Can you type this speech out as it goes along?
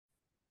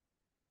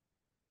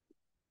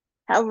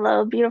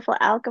Hello, beautiful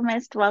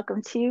alchemist.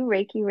 Welcome to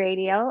Reiki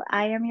Radio.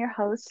 I am your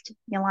host,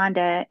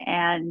 Yolanda,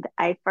 and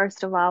I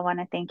first of all want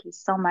to thank you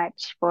so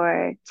much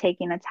for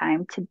taking the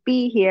time to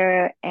be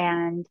here.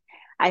 And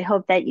I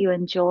hope that you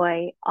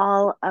enjoy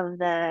all of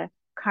the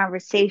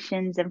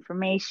conversations,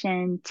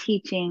 information,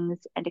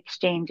 teachings, and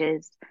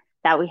exchanges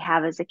that we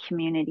have as a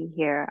community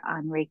here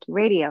on Reiki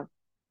Radio.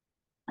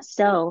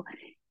 So,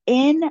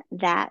 in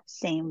that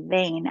same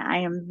vein, I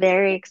am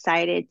very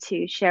excited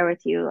to share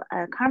with you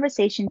a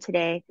conversation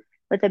today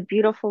with a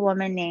beautiful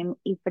woman named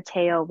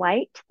Ifetayo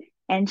White,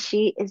 and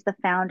she is the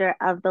founder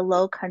of the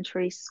Low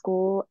Country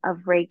School of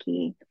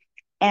Reiki.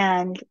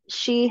 And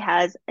she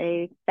has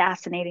a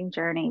fascinating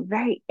journey,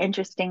 very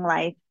interesting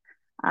life.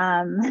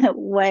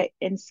 What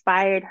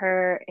inspired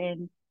her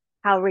and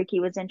how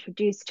Reiki was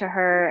introduced to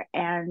her,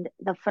 and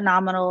the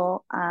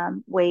phenomenal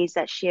ways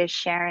that she is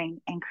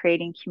sharing and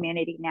creating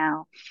community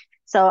now.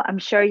 So I'm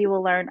sure you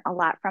will learn a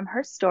lot from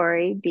her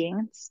story, be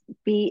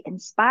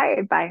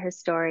inspired by her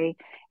story,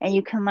 and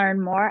you can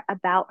learn more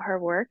about her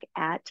work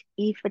at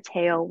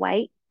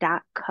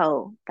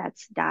ifatayowhite.co.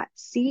 That's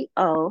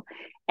 .co.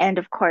 And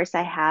of course,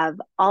 I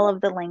have all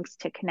of the links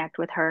to connect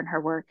with her and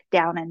her work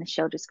down in the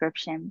show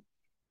description.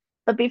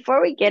 But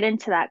before we get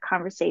into that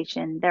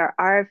conversation, there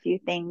are a few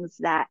things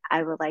that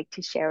I would like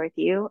to share with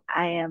you.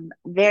 I am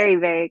very,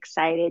 very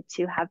excited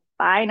to have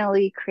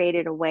finally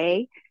created a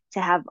way to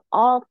have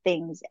all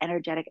things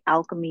energetic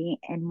alchemy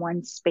in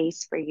one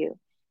space for you.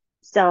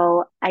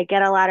 So I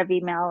get a lot of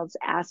emails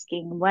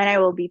asking when I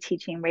will be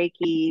teaching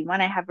Reiki,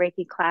 when I have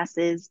Reiki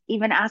classes,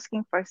 even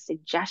asking for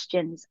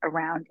suggestions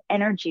around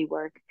energy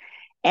work.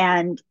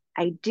 And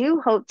I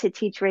do hope to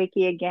teach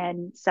Reiki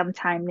again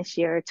sometime this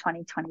year,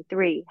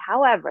 2023.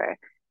 However,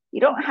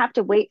 you don't have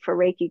to wait for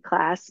Reiki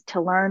class to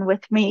learn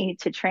with me,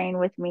 to train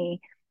with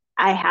me.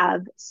 I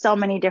have so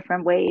many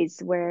different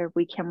ways where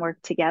we can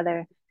work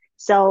together.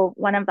 So,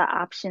 one of the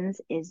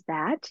options is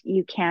that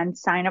you can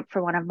sign up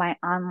for one of my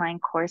online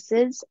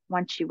courses.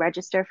 Once you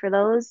register for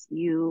those,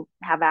 you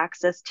have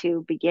access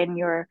to begin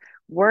your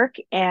work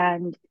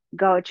and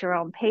go at your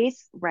own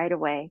pace right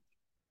away.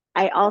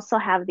 I also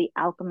have the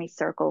Alchemy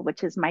Circle,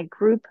 which is my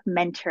group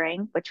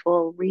mentoring, which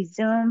will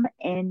resume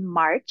in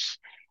March.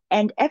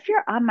 And if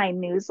you're on my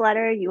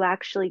newsletter, you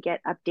actually get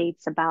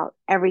updates about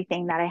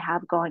everything that I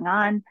have going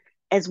on,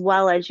 as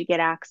well as you get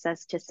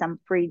access to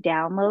some free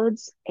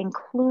downloads,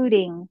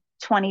 including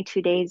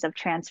 22 days of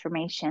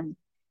transformation.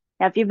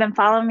 Now, if you've been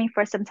following me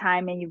for some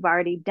time and you've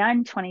already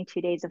done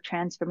 22 days of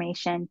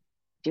transformation,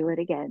 do it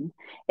again.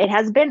 It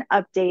has been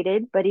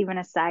updated, but even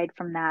aside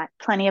from that,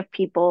 plenty of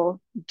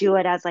people do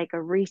it as like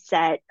a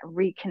reset,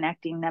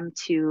 reconnecting them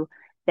to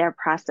their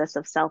process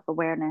of self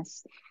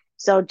awareness.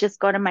 So just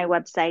go to my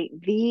website,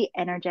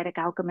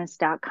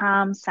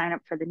 theenergeticalchemist.com, sign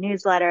up for the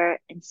newsletter,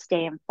 and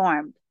stay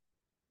informed.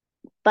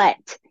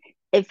 But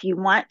if you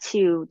want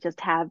to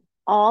just have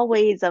all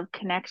ways of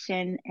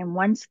connection in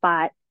one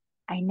spot,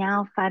 I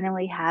now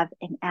finally have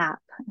an app.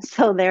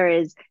 So there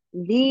is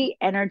the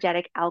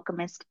Energetic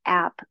Alchemist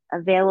app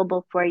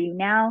available for you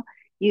now.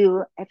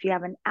 If you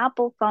have an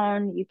Apple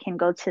phone, you can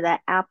go to the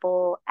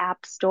Apple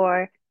App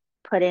Store,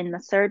 put in the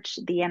search,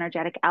 The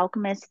Energetic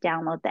Alchemist,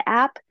 download the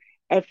app.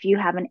 If you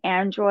have an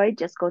Android,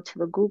 just go to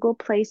the Google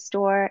Play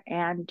Store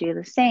and do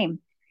the same.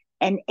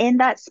 And in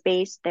that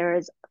space, there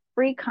is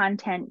free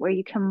content where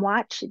you can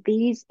watch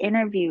these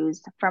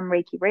interviews from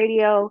Reiki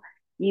Radio.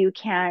 You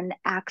can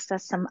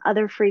access some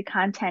other free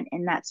content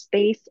in that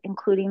space,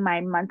 including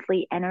my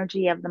monthly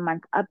energy of the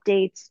month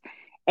updates.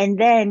 And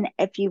then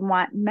if you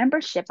want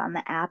membership on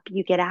the app,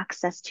 you get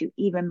access to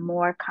even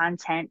more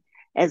content,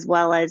 as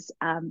well as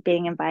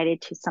being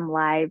invited to some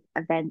live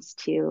events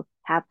to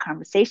have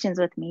conversations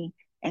with me,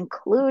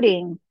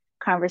 including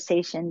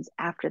conversations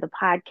after the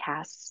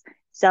podcasts.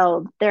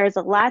 So there's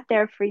a lot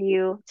there for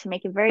you to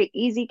make it very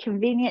easy,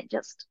 convenient,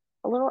 just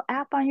a little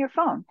app on your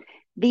phone,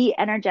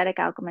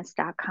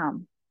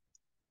 theenergeticalchemist.com.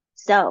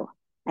 So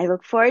I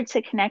look forward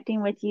to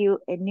connecting with you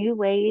in new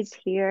ways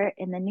here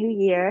in the new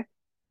year.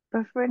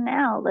 But for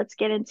now, let's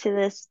get into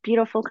this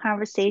beautiful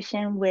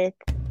conversation with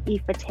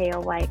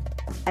Ifetayo White.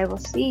 I will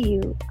see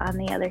you on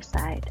the other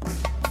side.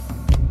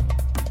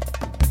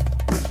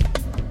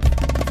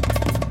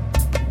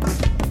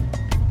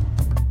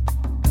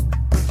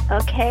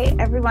 Okay,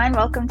 everyone,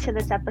 welcome to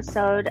this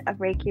episode of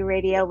Reiki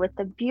Radio with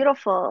the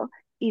beautiful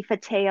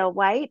Ifetayo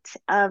White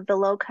of the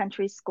Low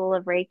Country School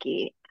of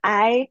Reiki.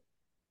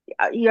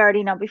 You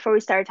already know, before we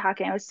started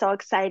talking, I was so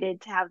excited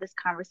to have this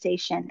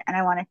conversation, and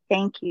I want to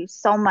thank you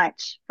so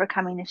much for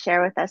coming to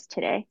share with us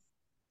today.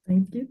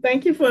 Thank you.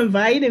 Thank you for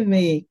inviting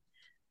me.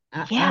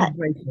 Yeah, I'm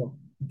grateful,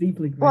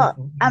 deeply well,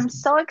 grateful. I'm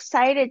so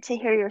excited to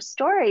hear your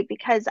story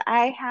because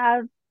I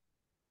have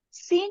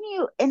seen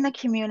you in the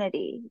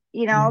community,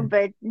 Yeah.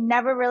 but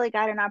never really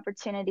got an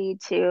opportunity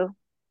to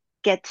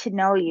get to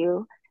know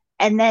you.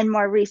 And then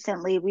more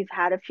recently, we've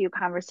had a few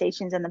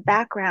conversations in the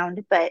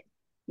background, but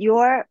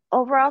your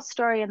overall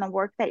story and the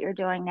work that you're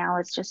doing now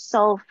is just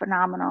so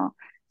phenomenal.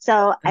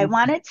 So I Thank you.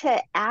 wanted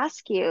to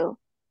ask you,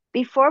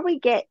 before we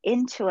get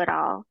into it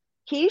all,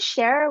 Can you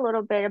share a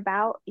little bit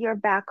about your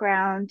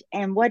background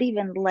and what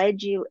even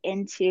led you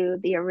into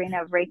the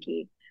arena of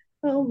Reiki?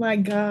 Oh my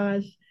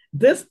gosh.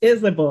 This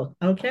is a book,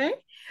 okay?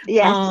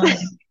 Yes.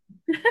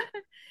 Um,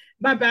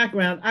 my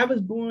background, I was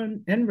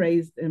born and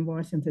raised in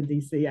Washington,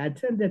 D.C. I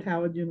attended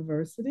Howard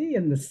University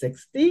in the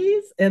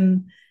 60s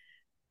in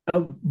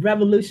a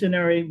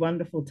revolutionary,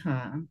 wonderful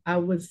time. I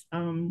was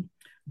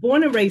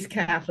born and raised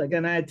Catholic,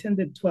 and I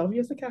attended 12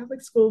 years of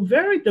Catholic school.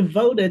 Very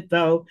devoted,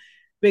 though,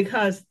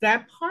 because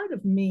that part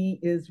of me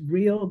is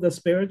real. The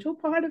spiritual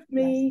part of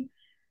Yes. me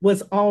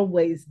was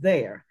always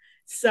there.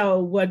 So,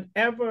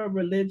 whatever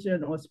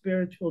religion or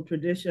spiritual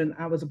tradition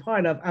I was a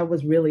part of, I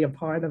was really a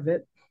part of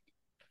it.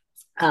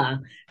 Uh,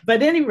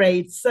 but at any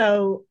rate,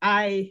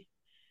 I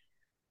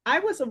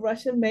was a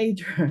Russian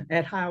major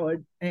at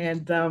Howard,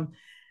 and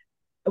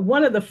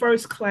one of the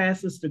first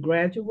classes to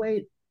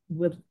graduate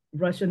with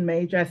Russian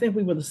major. I think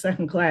we were the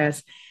second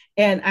class,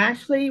 and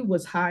actually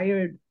was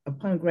hired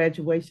upon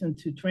graduation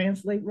to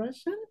translate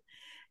Russian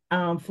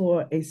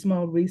for a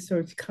small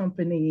research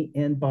company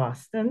in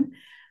Boston.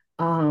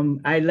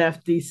 I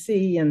left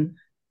DC and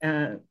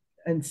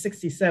in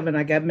 '67.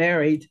 I got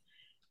married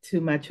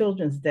to my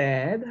children's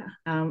dad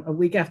a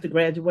week after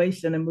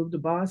graduation and moved to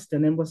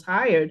Boston and was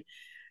hired,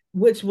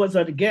 which was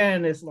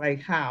again, it's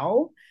like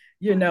how,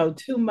 Wow.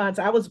 2 months.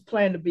 I was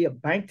planning to be a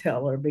bank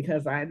teller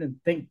because I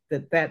didn't think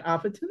that that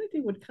opportunity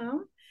would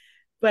come.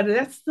 But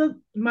that's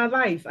my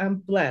life. I'm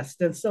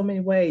blessed in so many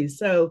ways.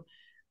 So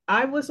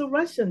I was a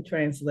Russian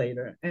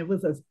translator and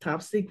with a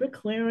top secret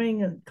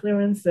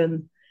clearance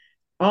and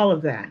all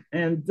of that.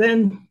 And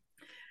then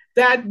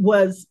that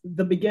was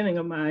the beginning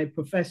of my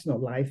professional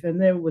life. And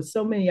there were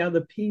so many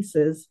other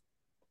pieces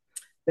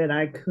that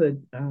I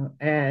could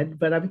add.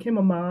 But I became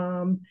a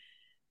mom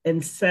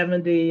in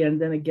 70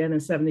 and then again in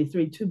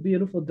 73, two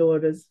beautiful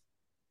daughters,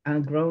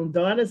 grown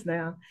daughters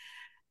now,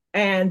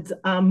 and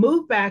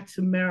moved back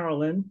to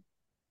Maryland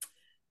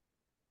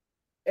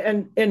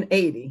in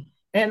 80.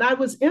 And I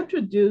was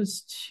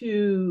introduced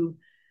to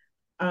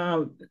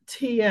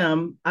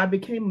TM. I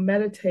became a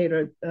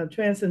meditator,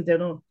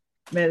 transcendental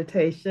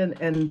meditation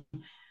in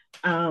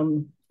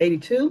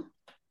 82.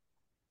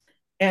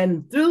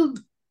 And through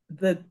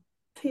the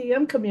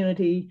TM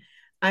community,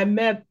 I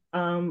met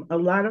a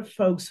lot of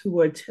folks who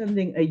were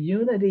attending a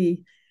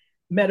unity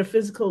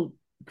metaphysical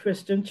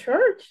Christian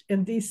church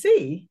in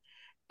DC.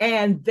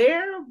 And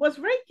there was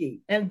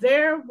Reiki, and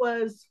there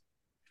was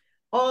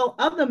all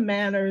other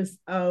manners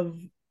of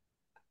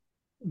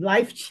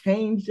life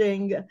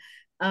changing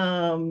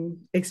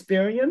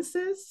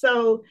experiences.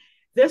 So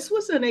this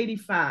was in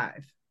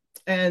 85.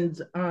 And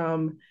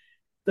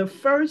the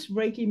first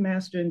Reiki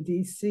master in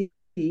DC,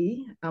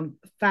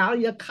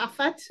 Thalia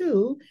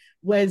Kafatu,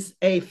 was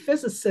a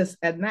physicist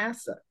at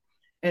NASA,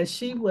 and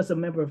she was a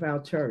member of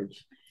our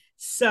church.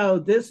 So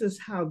this is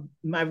how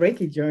my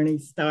Reiki journey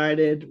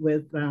started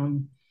with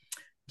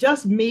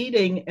just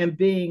meeting and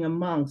being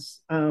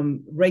amongst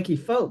Reiki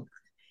folk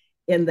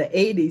in the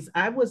 80s.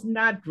 I was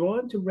not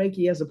drawn to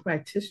Reiki as a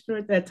practitioner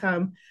at that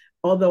time,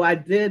 although I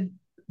did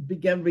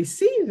begin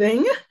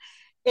receiving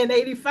in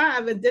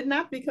 85 and did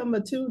not become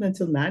attuned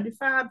until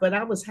 95, but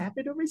I was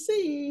happy to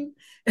receive.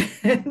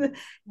 and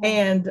Wow.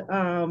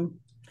 and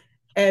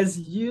as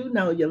you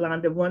know,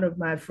 Yolanda, one of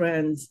my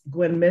friends,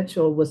 Gwen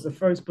Mitchell, was the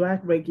first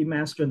Black Reiki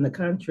master in the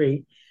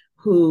country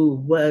who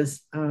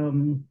was,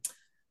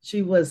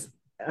 she was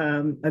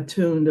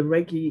attuned, the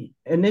Reiki,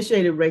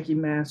 initiated Reiki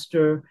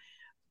master,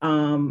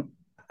 um,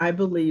 I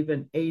believe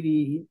in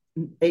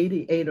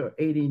 88 or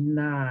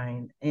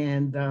 89,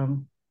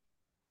 and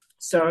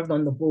served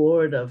on the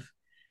board of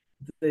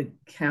the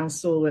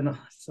council and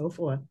so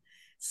forth.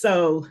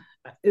 So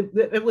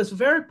it was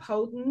very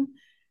potent,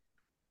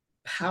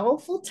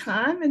 powerful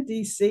time in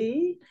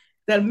DC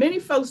that many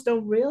folks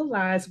don't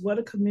realize what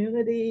a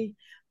community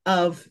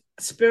of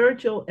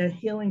spiritual and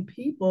healing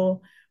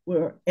people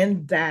were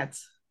in that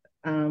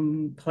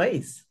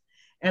place.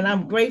 And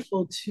I'm Wow.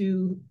 grateful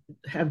to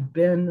have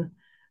been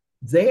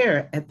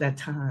there at that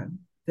time,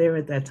 there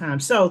at that time.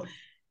 So,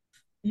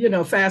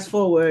 fast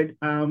forward,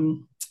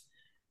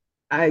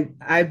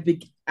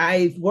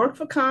 I worked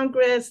for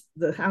Congress,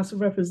 the House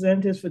of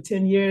Representatives for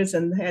 10 years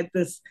and had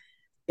this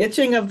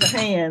itching of the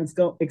hands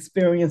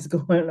experience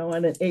going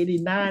on in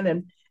 89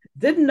 and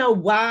didn't know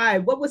why,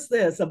 what was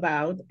this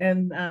about?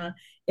 And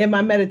in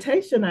my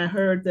meditation, I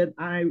heard that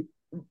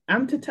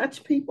I'm to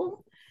touch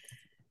people.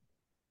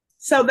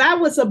 So that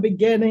was a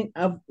beginning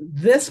of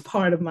this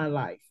part of my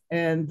life.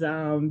 And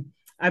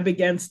I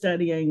began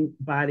studying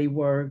body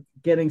work,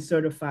 getting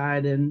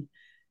certified in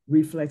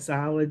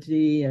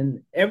reflexology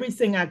and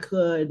everything I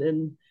could,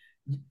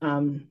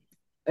 um,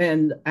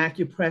 and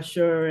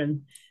acupressure,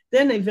 and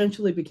then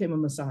eventually became a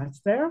massage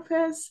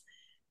therapist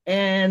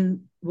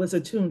and was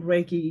attuned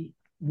Reiki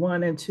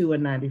 1 and 2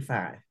 in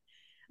 95.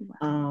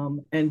 Wow.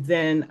 And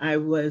then I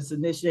was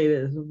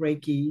initiated as a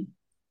Reiki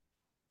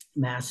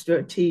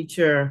master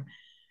teacher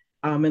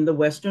in the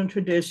Western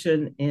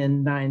tradition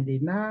in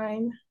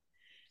 99.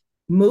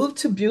 Moved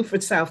to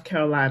Beaufort, South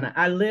Carolina.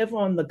 I live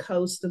on the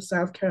coast of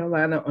South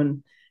Carolina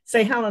on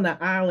St. Helena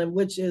Island,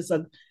 which is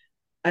an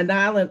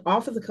island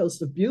off of the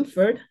coast of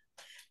Beaufort,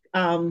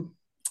 um,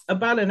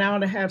 about an hour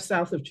and a half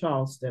south of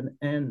Charleston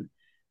and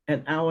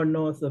an hour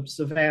north of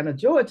Savannah,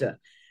 Georgia.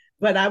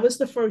 But I was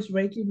the first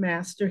Reiki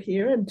master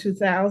here in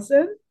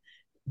 2000,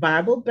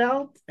 Bible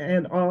Belt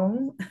and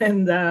all,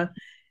 and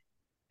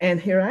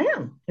here I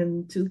am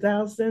in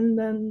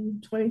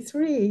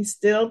 2023,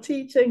 still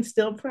teaching,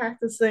 still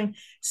practicing,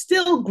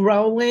 still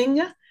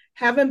growing.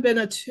 Haven't been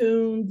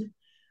attuned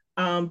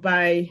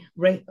by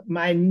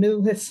my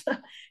newest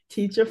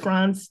teacher,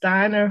 Franz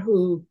Steiner,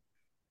 who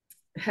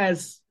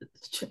has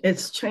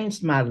it's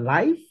changed my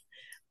life.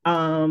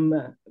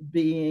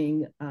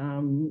 Being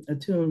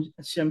attuned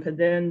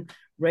Shimpadin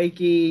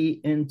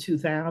Reiki in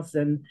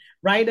 2000,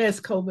 right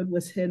as COVID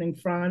was hitting,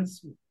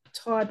 Franz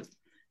taught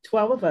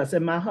 12 of us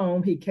in my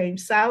home. He came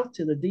south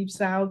to the deep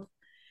south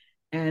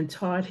and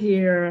taught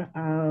here.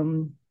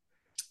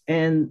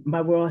 And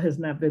my world has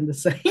not been the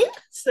same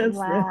since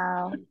then.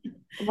 Wow.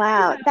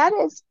 Wow. Yeah, That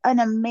is an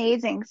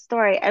amazing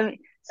story. I mean,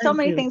 so thank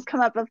many you. things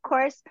come up. Of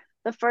course,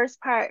 the first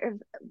part of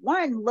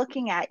one,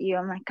 looking at you,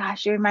 I'm like,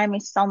 gosh, you remind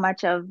me so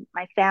much of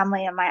my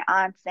family and my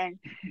aunts. And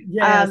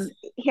Yes,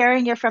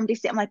 hearing you're from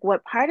DC, I'm like,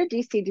 what part of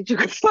DC did you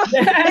grow up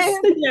yes,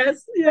 in?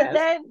 yes, But yes,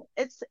 then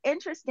it's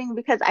interesting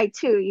because I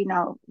too, you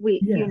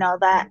yes, know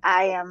that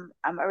I'm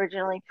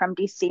originally from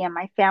DC and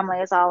my family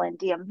is all in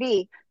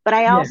DMV, but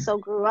I yeah, also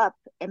grew up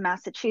in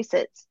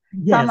Massachusetts.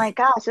 So I'm yes. like,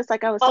 gosh, it's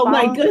like I was Oh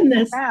my following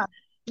goodness, around.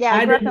 Yeah, I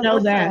I grew up didn't in know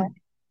that. Worcester.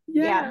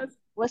 Yeah, Yes,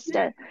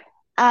 yes,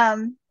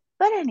 Worcester.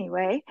 But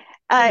anyway,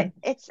 yes,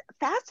 it's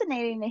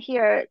fascinating to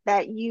hear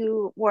that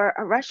you were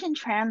a Russian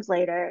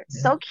translator.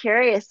 yes, So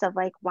curious of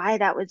like why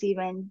that was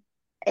even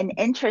an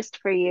interest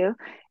for you.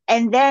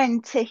 And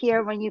then to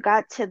hear when you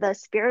got to the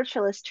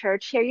spiritualist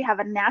church, here you have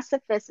a NASA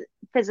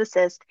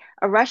physicist,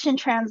 a Russian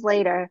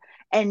translator,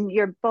 and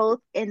you're both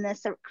in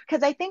this.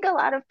 Because I think a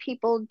lot of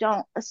people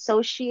don't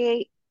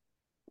associate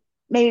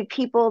maybe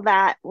people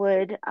that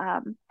would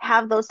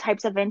have those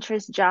types of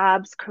interests,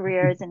 jobs,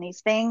 careers, and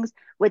these things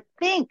would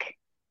think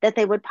that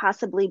they would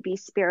possibly be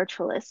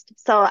spiritualist.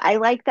 So I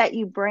like that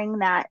you bring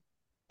that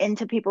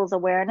into people's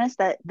awareness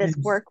that this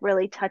yes, work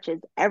really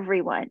touches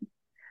everyone.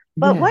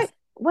 But what yes.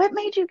 what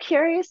made you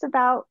curious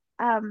about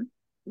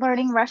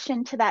learning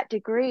Russian to that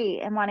degree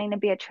and wanting to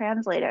be a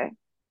translator?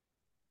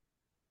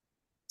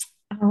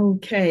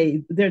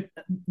 Okay,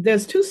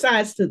 there's two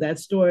sides to that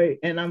story,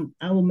 and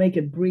I will make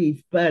it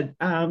brief. But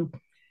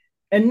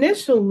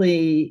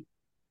initially,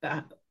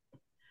 uh,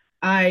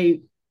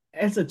 I,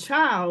 as a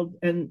child,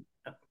 and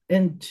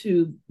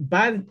into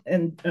by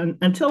and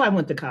until I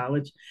went to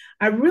college,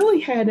 I really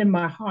had in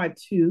my heart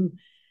to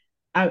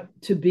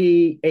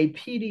be a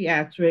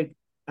pediatric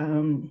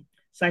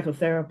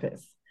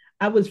psychotherapist.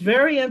 I was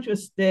very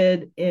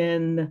interested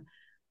in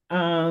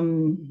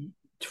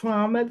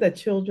trauma that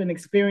children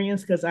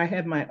experience because I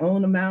had my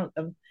own amount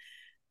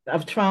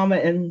of trauma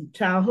in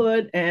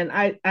childhood. And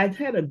I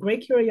had a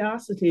great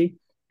curiosity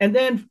and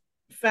then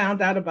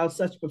found out about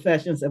such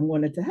professions and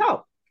wanted to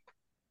help.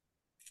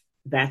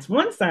 That's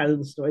one side of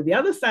the story. The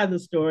other side of the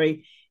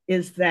story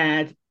is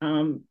that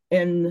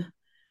in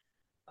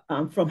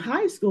from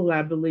high school,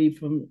 I believe,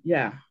 from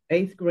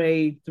eighth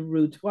grade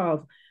through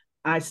 12th,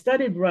 I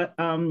studied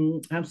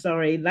Latin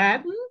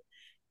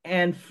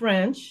and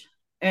French,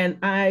 and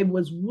I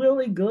was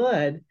really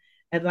good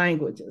at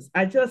languages.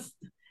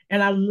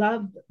 And I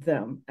loved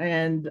them,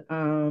 and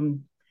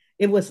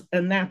it was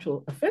a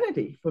natural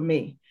affinity for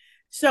me.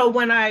 So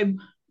when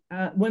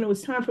it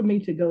was time for me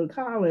to go to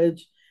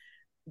college,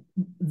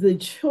 the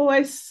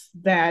choice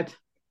that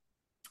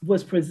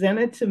was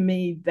presented to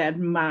me that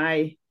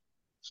my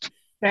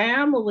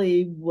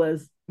family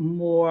was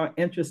more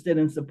interested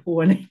in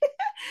supporting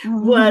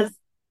Mm-hmm. was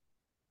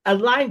a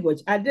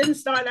language. I didn't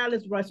start out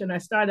as Russian, I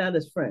started out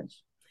as French.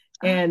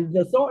 And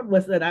the thought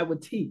was that I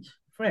would teach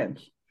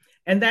French.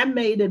 And that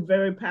made it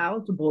very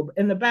palatable.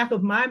 In the back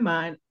of my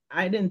mind,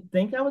 I didn't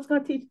think I was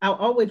going to teach. I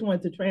always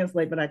wanted to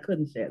translate, but I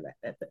couldn't share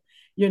that.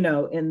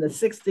 In the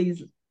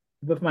 60s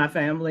with my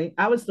family,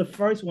 I was the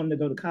first one to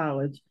go to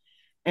college.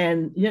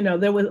 And,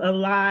 there was a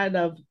lot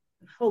of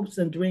hopes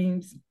and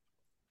dreams.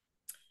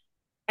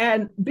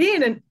 And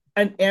being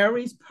an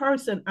Aries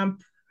person,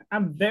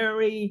 I'm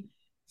very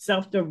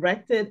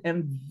self-directed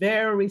and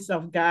very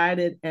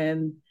self-guided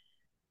and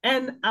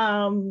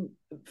I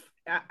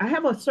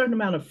have a certain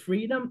amount of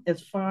freedom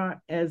as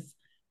far as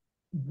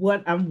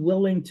what I'm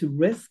willing to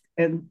risk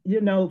and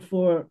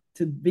for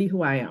to be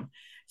who I am.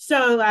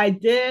 So I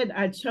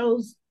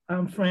chose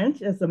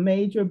French as a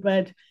major,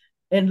 but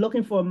in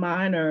looking for a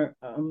minor,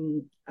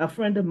 a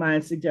friend of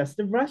mine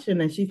suggested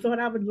Russian and she thought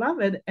I would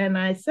love it. And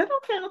I said,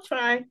 okay, I'll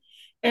try.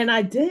 And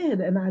I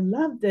did, and I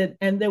loved it.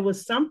 And there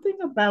was something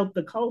about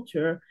the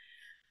culture,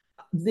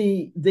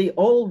 the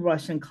old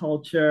Russian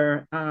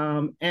culture,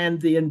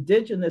 and the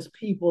indigenous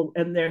people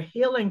and their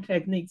healing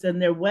techniques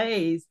and their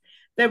ways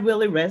that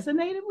really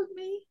resonated with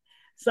me.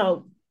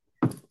 So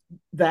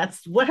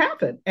that's what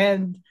happened.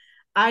 And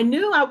I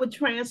knew I would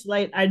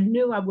translate. I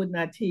knew I would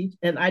not teach,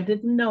 and I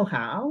didn't know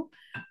how.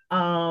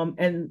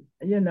 And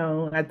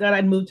I thought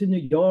I'd move to New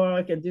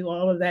York and do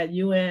all of that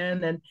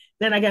UN, and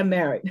then I got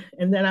married,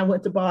 and then I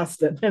went to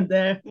Boston, and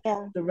there,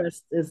 Yeah. the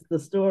rest is the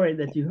story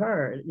that you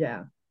heard.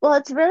 Yeah, Well,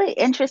 it's really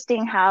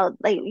interesting how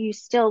like you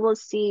still will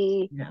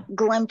see yeah,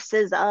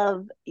 glimpses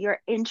of your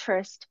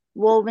interest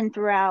woven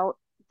throughout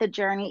the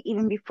journey,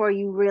 even before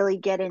you really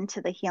get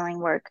into the healing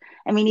work.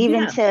 I mean,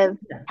 even yeah, to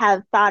yeah,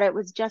 have thought it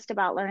was just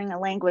about learning a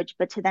language,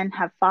 but to then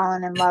have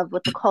fallen in love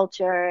with the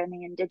culture and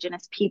the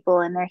indigenous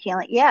people and their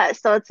healing. Yeah.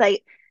 So it's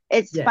like,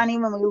 it's yes, funny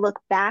when we look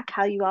back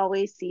how you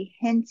always see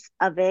hints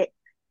of it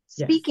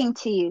yes. speaking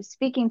to you,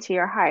 speaking to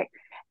your heart.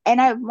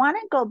 And I want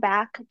to go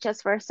back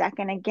just for a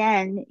second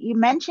again. You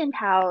mentioned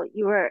how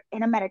you were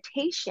in a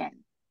meditation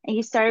and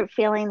you started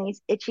feeling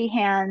these itchy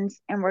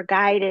hands and were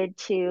guided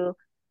to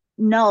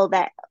know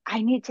that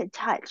I need to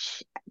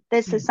touch.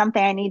 This is Yeah,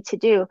 something I need to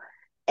do.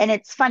 And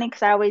it's funny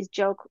because I always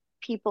joke,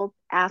 people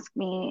ask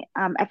me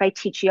if I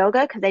teach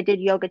yoga because I did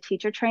yoga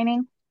teacher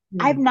training.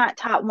 yeah, I've not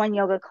taught one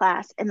yoga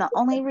class. And the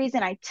only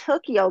reason I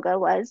took yoga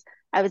was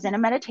I was in a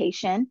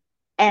meditation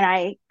and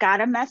I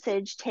got a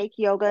message, take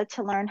yoga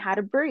to learn how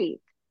to breathe.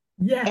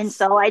 And yes.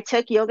 so I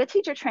took yoga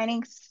teacher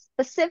training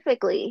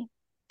specifically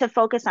to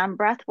focus on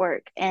breath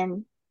work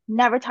and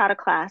never taught a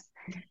class.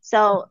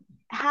 So,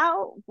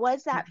 how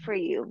was that for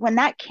you? When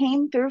that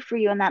came through for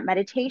you in that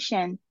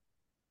meditation,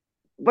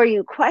 were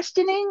you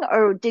questioning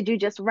or did you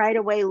just right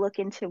away look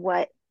into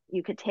what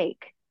you could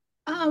take?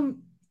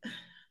 Um,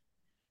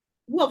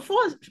 Well,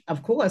 first,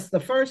 of course, the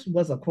first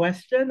was a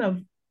question of,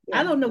 I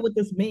Yeah. don't know what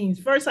this means.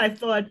 First, I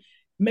thought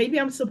maybe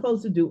I'm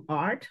supposed to do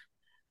art.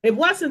 It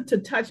wasn't to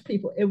touch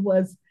people. It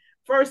was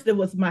first, it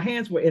was my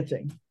hands were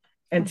itching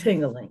and Mhm.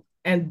 tingling.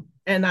 And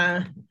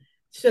I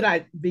should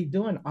I be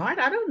doing art?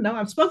 I don't know.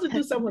 I'm supposed to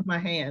do something with my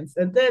hands.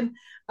 And then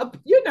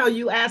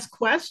you ask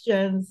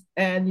questions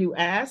and you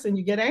ask and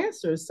you get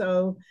answers.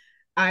 So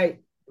I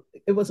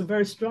it was a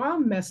very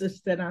strong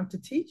message that I'm to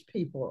teach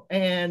people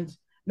and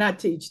not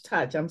teach,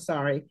 touch. I'm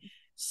sorry.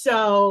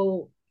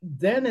 So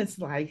then it's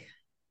like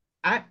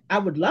I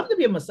would love to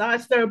be a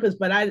massage therapist,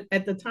 but I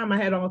at the time I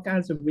had all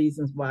kinds of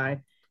reasons why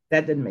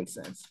that didn't make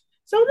sense.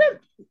 So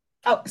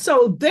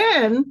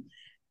then,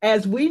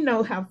 as we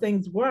know how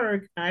things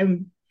work,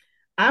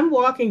 I'm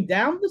walking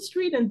down the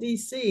street in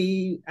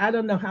DC. I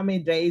don't know how many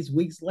days,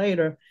 weeks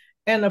later,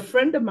 and a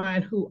friend of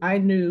mine who I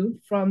knew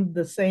from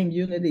the same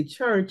Unity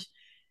Church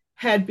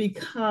had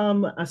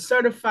become a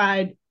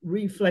certified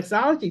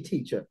reflexology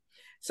teacher.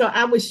 So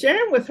I was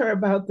sharing with her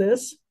about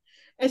this,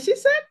 and she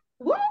said,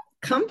 "Well,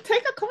 come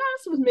take a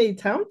class with me.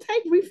 Come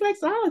take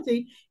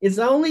reflexology. It's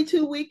only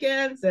 2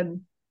 weekends,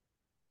 and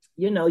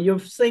you're a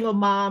single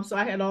mom." So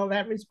I had all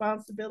that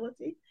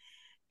responsibility,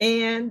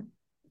 and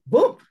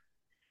boom,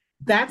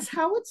 that's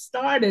how it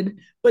started.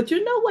 But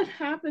you know what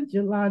happened,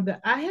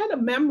 Yolanda? I had a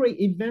memory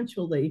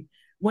eventually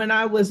when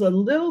I was a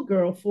little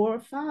girl, 4 or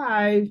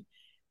 5.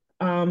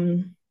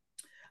 Um,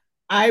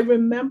 I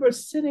remember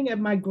sitting at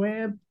my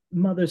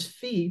grandmother's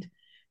feet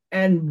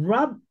and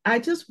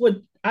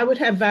I would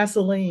have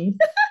Vaseline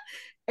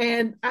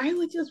and I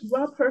would just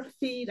rub her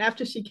feet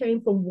after she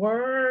came from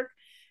work.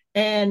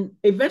 And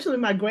eventually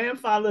my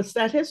grandfather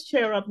set his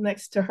chair up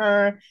next to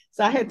her.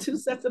 So I had two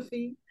sets of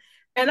feet.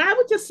 And I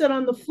would just sit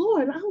on the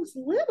floor and I was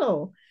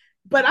little.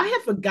 But I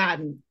had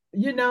forgotten,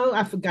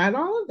 I forgot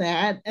all of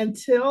that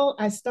until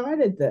I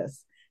started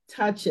this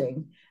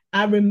touching.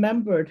 I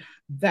remembered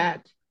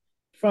that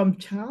from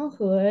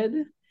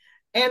childhood.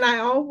 And I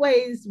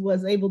always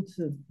was able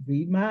to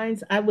read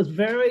minds. I was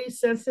very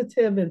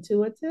sensitive,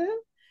 intuitive.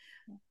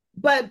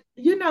 But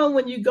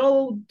when you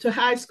go to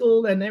high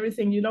school and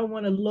everything, you don't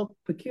want to look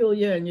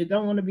peculiar and you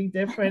don't want to be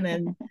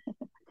different.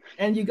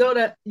 And you go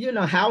to,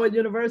 Howard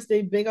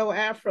University, big old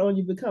Afro, and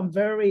you become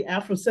very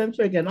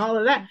Afrocentric and all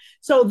of that.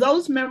 So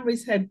those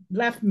memories had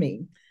left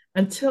me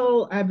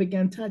until I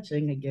began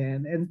touching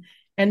again.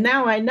 And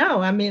now I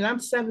know. I mean, I'm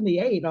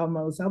 78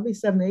 almost. I'll be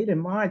 78 in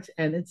March.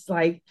 And it's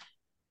like,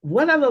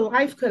 what other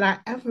life could I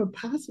ever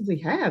possibly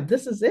have?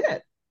 This is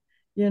it.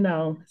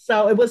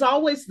 So it was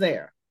always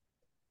there.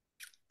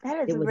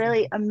 That It is was,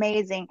 really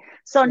amazing.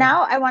 So yeah,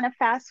 now I want to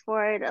fast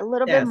forward a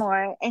little bit yes,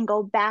 more and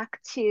go back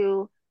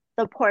to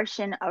the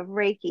portion of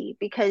Reiki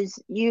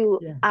because you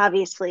yeah,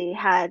 obviously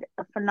had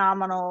a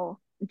phenomenal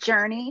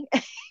journey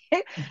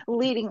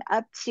leading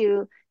up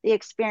to the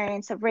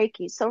experience of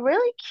Reiki. So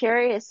really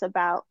curious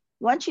about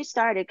once you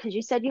started, because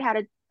you said you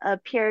had a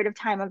period of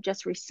time of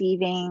just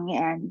receiving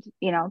and,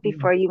 yeah,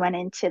 before you went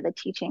into the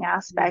teaching yeah.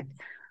 aspect,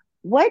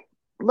 what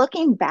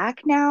looking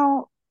back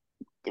now,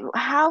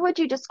 how would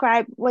you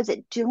describe, was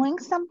it doing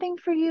something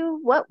for you?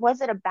 What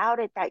was it about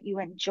it that you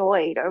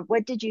enjoyed, or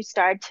what did you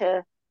start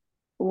to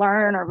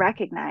learn or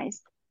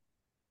recognize?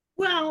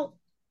 Well,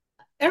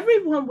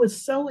 everyone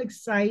was so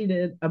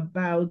excited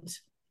about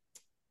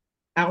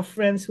our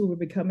friends who were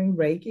becoming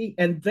Reiki,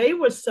 and they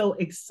were so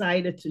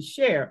excited to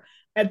share.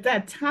 At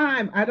that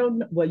time, I don't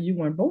know, well, you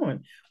weren't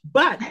born,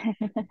 but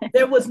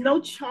there was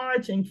no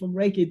charging from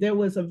Reiki. There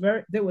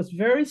was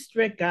very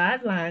strict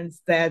guidelines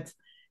that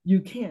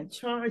you can't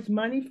charge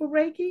money for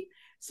Reiki.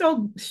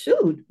 So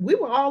shoot, we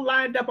were all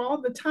lined up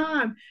all the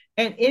time.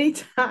 And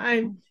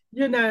anytime,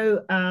 you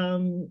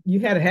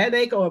had a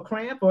headache or a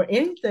cramp or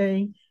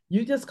anything,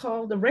 you just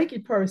called the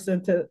Reiki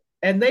person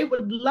and they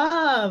would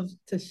love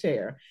to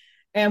share.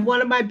 And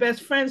one of my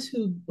best friends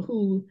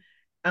who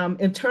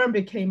in turn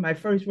became my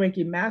first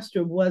Reiki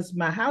master was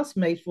my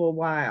housemate for a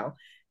while.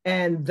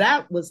 And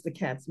that was the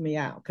cat's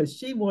meow because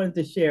she wanted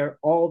to share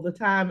all the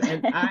time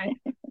and I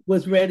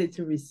was ready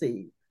to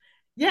receive.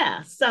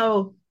 Yeah.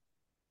 So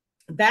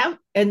that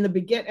in the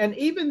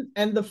beginning,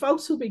 and the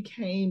folks who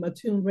became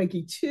attuned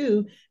Reiki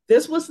 2,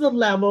 this was the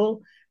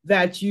level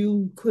that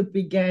you could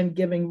begin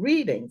giving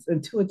readings,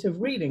 intuitive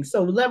readings.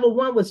 So level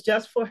 1 was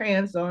just for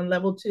hands-on.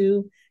 Level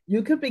 2,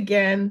 you could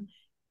begin.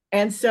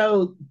 And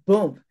so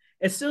boom,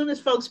 as soon as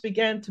folks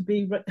began to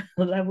be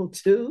level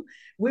 2,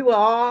 we were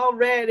all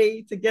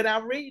ready to get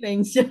our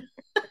readings.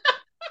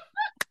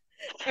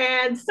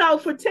 And so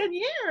for 10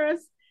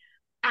 years,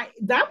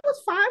 that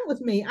was fine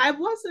with me.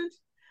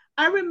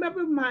 I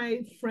remember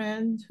my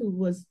friend who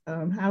was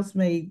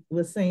housemaid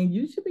was saying,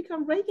 you should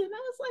become Reiki. And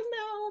I was like,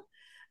 no,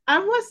 I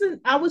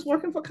wasn't. I was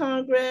working for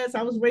Congress.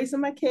 I was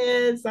raising my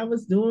kids. I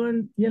was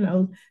doing,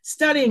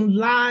 studying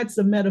lots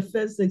of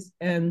metaphysics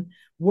and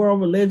world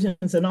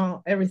religions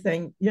and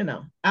everything.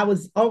 I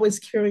was always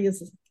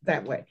curious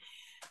that way.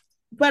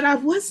 But I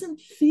wasn't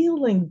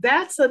feeling,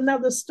 that's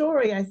another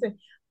story. I think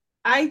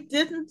I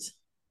didn't,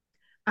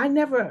 I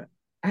never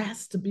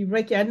asked to be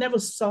Reiki. I never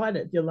sought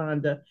it,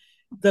 Yolanda.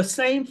 The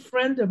same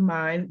friend of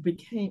mine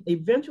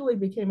eventually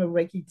became a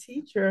Reiki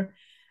teacher,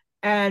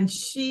 and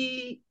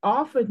she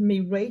offered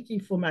me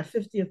Reiki for my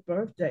 50th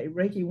birthday,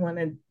 Reiki 1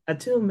 and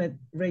attunement,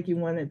 Reiki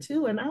 1 and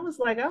 2. And I was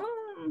like,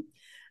 oh,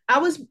 I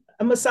was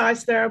a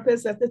massage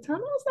therapist at the time. I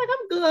was like,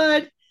 I'm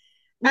good.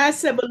 I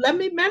said, but let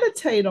me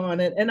meditate on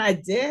it. And I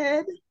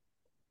did.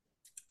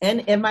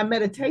 And in my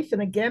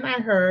meditation, again, I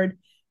heard,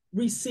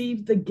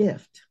 receive the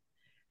gift.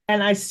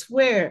 And I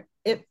swear,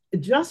 it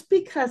just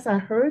because I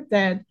heard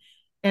that,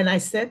 and I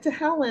said to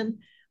Helen,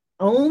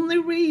 only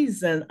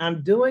reason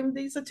I'm doing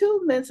these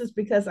attunements is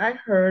because I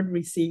heard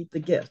receive the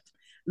gift.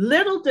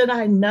 Little did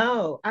I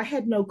know, I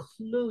had no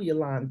clue,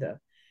 Yolanda.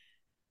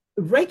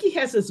 Reiki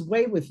has its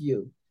way with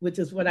you, which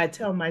is what I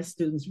tell my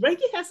students.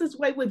 Reiki has its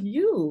way with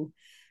you.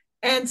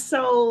 And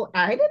so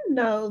I didn't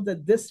know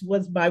that this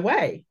was my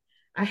way.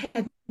 I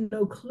had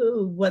no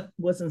clue what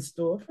was in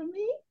store for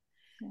me.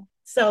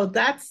 So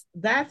that's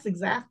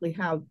exactly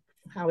how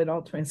it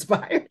all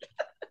transpired.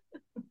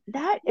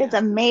 That is Yeah.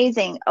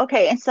 amazing.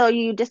 Okay, and so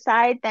you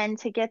decide then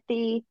to get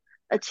the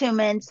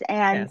attunements,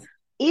 and Yes.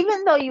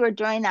 even though you were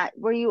doing that,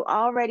 were you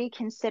already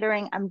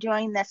considering I'm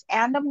doing this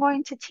and I'm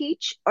going to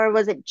teach, or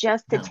was it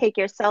just to No. take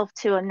yourself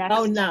to a Oh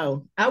next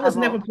no. I was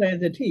never level?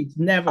 planning to teach.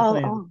 Never Oh,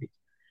 planned to oh, teach.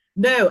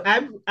 No,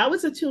 I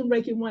was attuned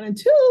Reiki 1 and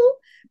 2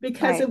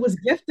 because right. it was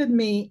gifted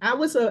me. I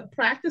was a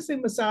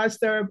practicing massage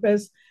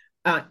therapist,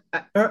 uh,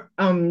 uh,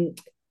 um,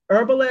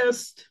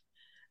 herbalist,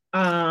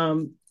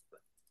 um,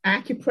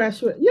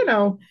 acupressure,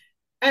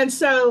 and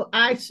so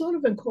I sort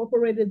of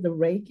incorporated the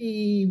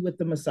Reiki with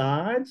the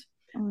massage,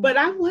 Mm, but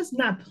I was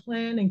not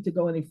planning to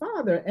go any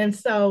farther. And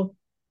so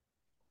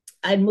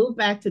I moved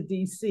back to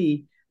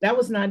DC. That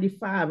was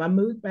 95. I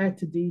moved back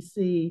to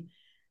DC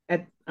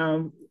at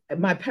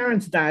my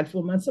parents died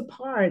 4 months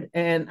apart,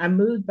 and I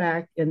moved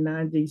back in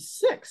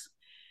 96.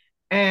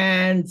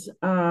 And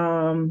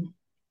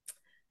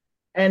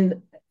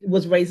and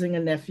was raising a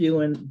nephew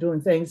and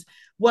doing things.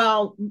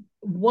 Well,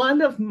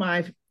 one of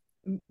my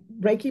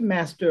Reiki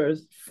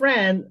master's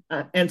friend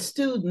and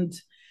student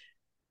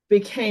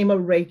became a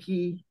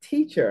Reiki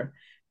teacher,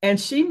 and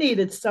she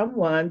needed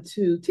someone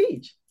to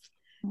teach.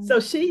 mm. So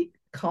she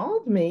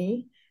called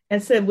me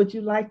and said, "Would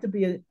you like to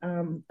be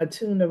a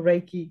tuna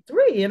Reiki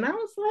 3?" And I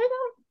was like,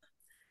 "Oh,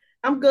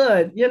 I'm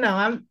good.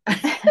 I'm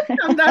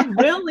I'm not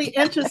really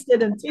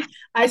interested in teaching.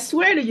 I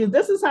swear to you,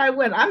 this is how I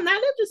went. I'm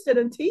not interested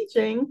in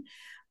teaching."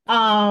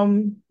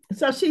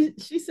 So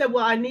she said,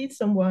 "Well, I need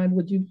someone.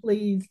 Would you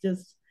please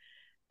just?"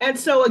 And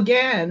so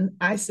again,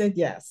 I said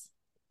yes.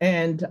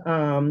 And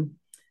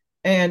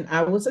and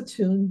I was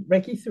attuned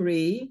Reiki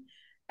 3.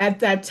 At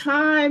that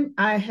time,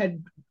 I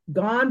had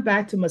gone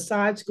back to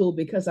massage school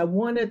because I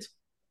wanted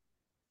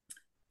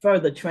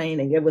further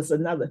training. It was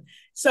another.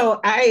 So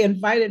I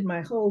invited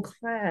my whole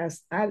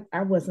class.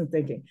 I wasn't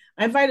thinking.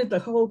 I invited the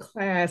whole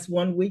class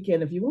one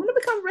weekend. If you want to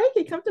become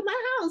Reiki, come to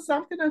my house.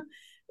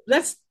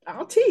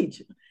 I'll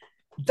teach.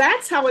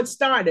 That's how it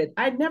started.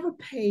 I never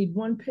paid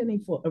one penny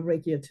for a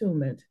Reiki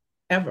attunement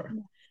ever.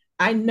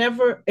 I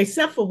never,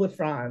 except for with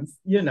Franz,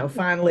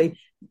 finally,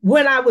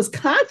 when I was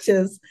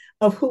conscious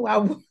of who I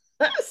was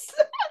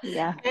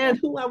Yeah. and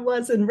who I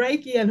was in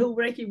Reiki and who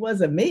Reiki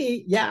was in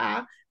me,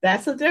 yeah,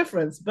 that's a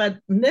difference. But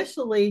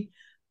initially,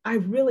 I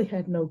really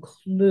had no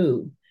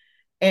clue.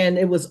 And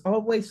it was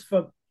always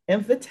from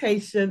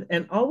invitation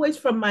and always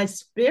from my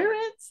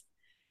spirit.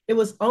 It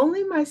was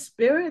only my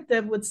spirit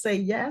that would say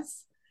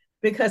yes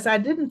because I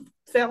didn't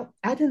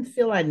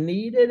feel I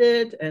needed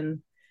it.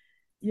 And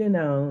you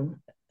know,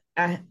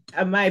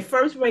 my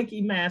first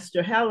Reiki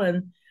master,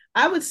 Helen,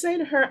 I would say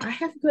to her, I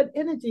have good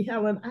energy,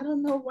 Helen. I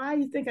don't know why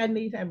you think I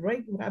need to have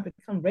Reiki, why I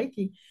become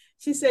Reiki.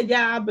 She said,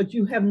 yeah, but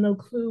you have no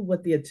clue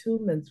what the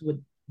attunements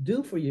would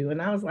do for you.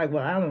 And I was like,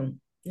 well, I don't,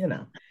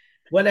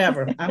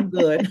 whatever. I'm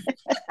good.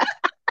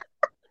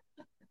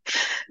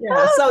 Yeah.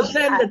 Oh, So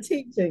then the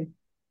teaching,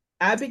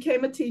 I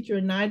became a teacher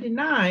in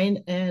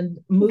 99 and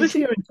moved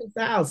here in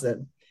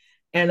 2000.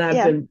 And I've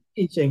yeah. been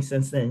teaching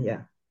since then.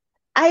 Yeah.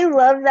 I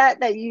love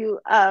that you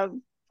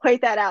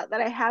point that out,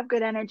 that I have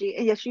good energy.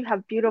 Yes, you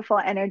have beautiful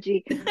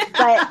energy. But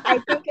I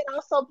think it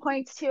also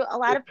points to a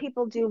lot of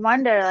people do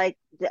wonder, like,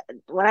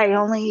 would I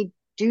only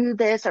do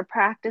this or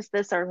practice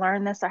this or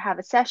learn this or have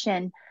a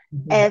session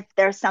Mhm. if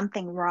there's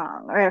something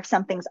wrong or if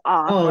something's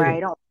off or Oh,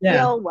 I don't yeah.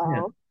 feel Yeah.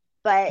 well.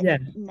 But Yeah.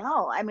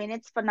 no, I mean,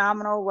 it's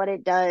phenomenal what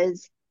it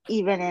does,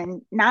 even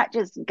in not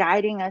just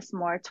guiding us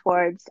more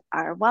towards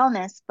our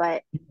wellness,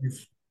 but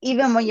Yes.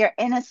 even when you're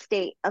in a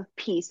state of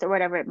peace or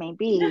whatever it may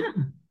be, Yeah.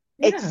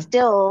 it Yeah.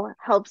 still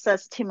helps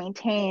us to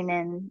maintain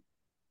and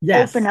open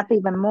Yes. up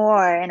even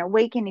more and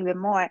awaken even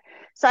more.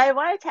 So I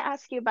wanted to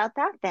ask you about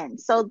that then.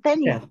 So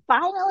then you Yeah.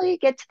 finally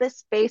get to this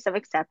space of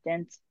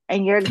acceptance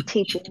and you're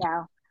teaching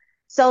now.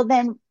 So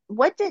then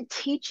what did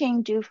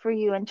teaching do for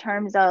you in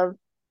terms of,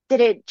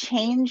 did it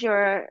change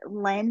your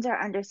lens or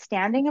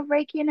understanding of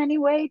Reiki in any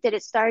way? Did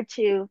it start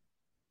to,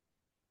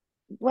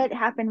 what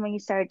happened when you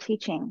started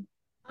teaching?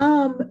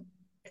 Um,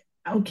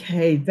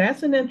 okay,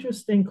 that's an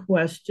interesting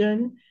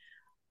question.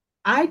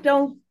 I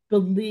don't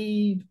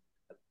believe,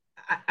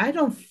 I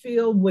don't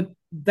feel with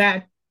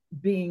that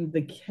being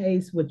the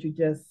case, what you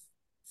just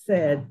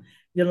said,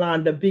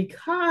 Yolanda,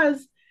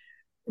 because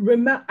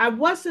remember, I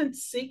wasn't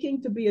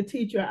seeking to be a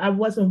teacher. I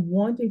wasn't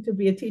wanting to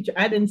be a teacher.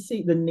 I didn't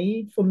see the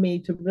need for me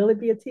to really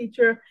be a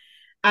teacher.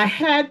 I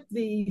had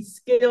the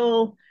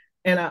skill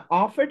and I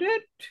offered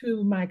it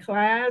to my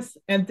class.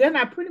 And then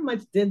I pretty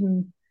much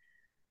didn't,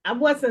 I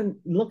wasn't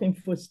looking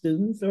for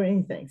students or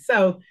anything.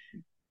 So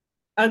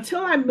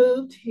until I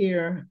moved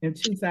here in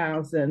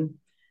 2000,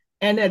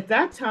 and at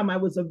that time I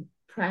was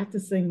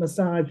practicing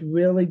massage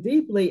really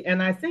deeply.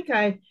 And I think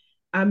I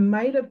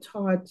might have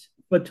taught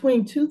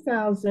between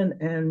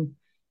 2000 and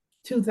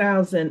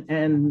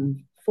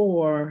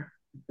 2004,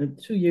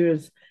 2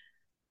 years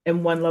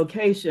in one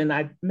location.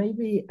 I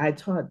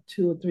taught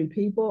two or three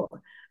people.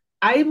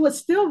 I was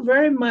still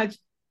very much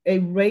a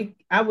rate.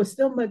 I was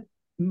still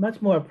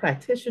much more a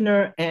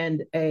practitioner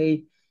and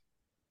a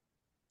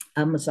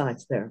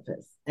massage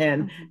therapist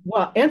and Mhm.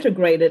 well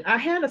integrated. I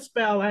had a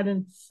spell, I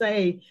didn't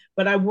say,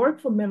 but I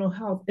worked for mental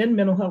health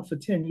for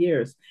 10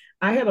 years.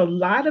 I had a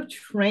lot of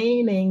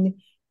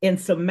training in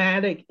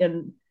somatic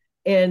in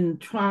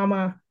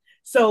trauma.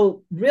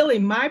 So really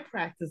my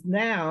practice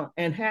now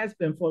and has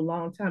been for a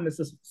long time is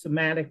a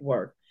somatic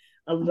work,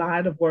 a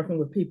lot of working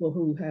with people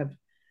who have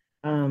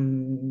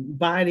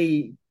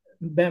body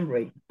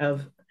memory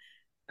of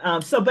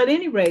so, but at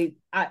any rate,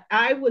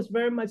 I was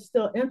very much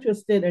still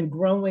interested in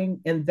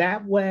growing in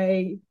that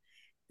way.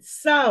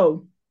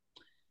 So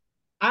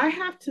I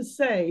have to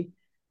say,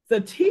 the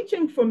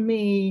teaching for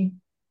me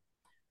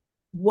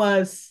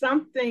was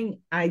something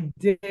I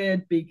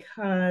did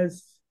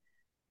because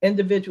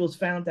individuals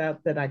found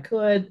out that I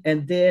could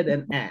and did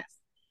and asked.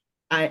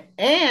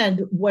 And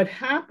what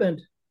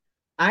happened,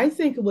 I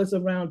think it was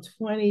around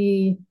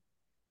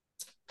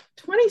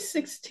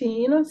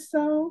 2016 or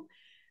so,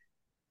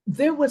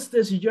 there was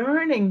this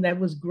yearning that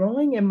was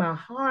growing in my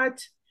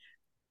heart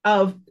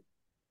of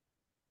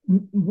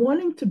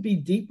wanting to be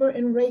deeper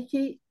in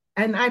Reiki.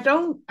 And I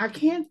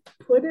can't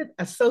put it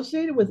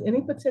associated with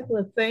any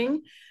particular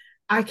thing.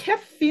 I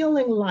kept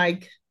feeling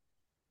like,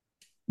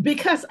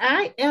 because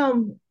I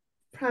am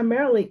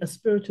primarily a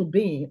spiritual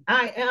being,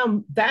 I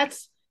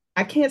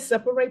can't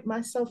separate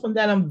myself from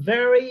that. I'm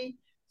very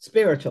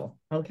spiritual,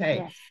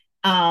 okay,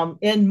 Yes.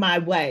 in my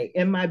way,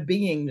 in my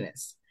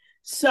beingness.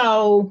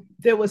 So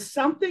there was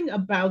something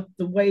about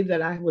the way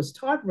that I was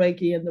taught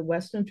Reiki in the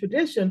Western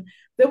tradition.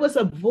 There was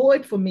a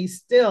void for me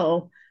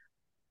still.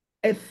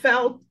 It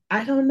felt,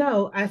 I don't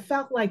know, I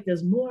felt like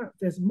there's more,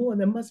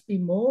 there must be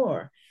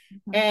more.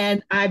 Mhm.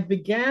 And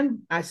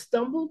I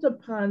stumbled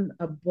upon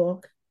a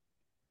book.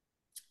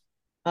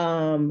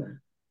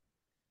 Um,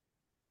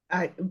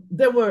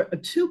 there were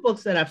two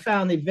books that I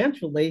found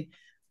eventually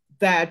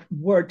that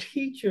were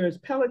teachers.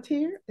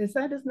 Pelletier, is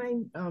that his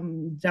name?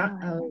 John,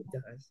 Oh, I oh, don't he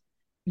does.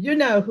 You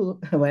know who,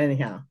 well,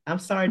 anyhow, I'm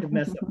sorry to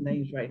mess up know.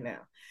 names right now.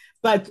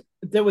 But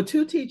there were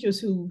two teachers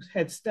who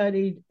had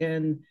studied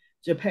in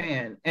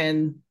Japan,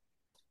 and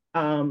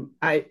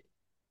I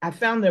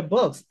found their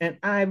books and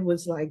I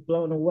was like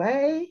blown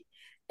away.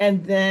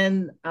 And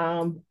then,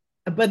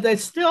 but there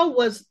still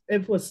was,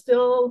 it was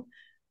still,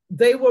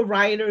 they were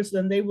writers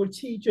and they were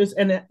teachers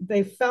and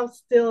they felt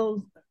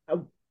still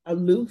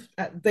aloof.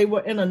 They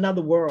were in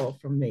another world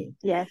from me.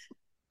 Yes.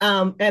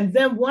 And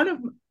then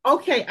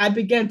okay, I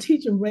began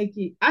teaching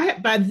Reiki. I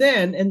had by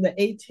then in the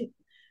 18,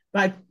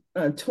 by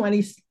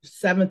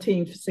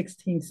 2017,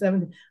 16,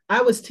 17,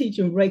 I was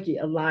teaching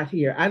Reiki a lot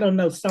here. I don't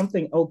know,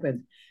 something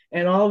opened.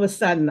 And all of a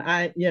sudden,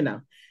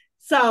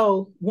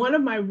 so one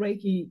of my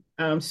Reiki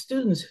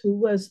students who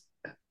was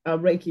a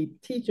Reiki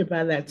teacher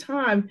by that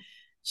time,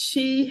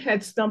 she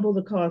had stumbled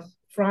across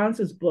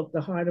Franz's book,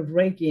 The Heart of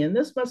Reiki, and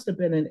this must have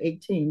been in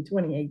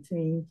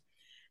 2018.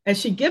 And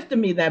she gifted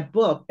me that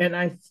book,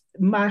 and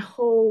my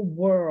whole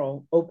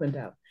world opened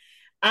up.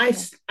 I Yeah.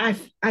 I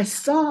I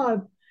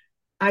saw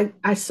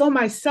I saw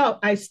myself.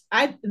 I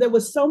there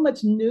was so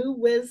much new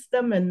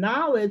wisdom and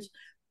knowledge,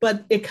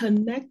 but it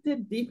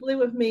connected deeply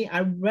with me.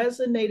 I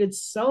resonated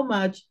so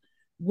much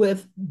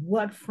with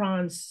what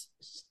Franz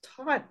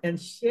taught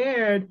and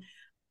shared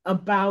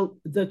about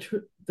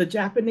the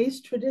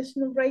Japanese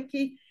tradition of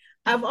Reiki.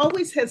 I've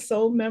always had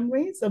soul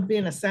memories of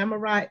being a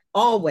samurai,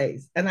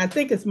 always. And I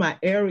think it's my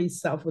Aries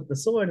self with the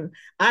sword. And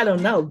I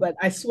don't know, but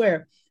I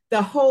swear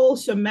the whole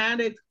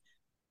shamanic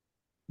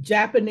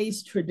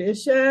Japanese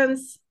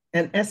traditions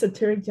and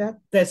esoteric,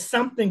 there's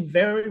something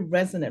very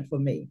resonant for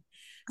me.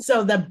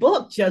 So the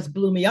book just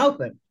blew me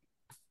open.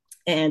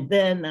 And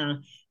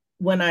then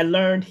when I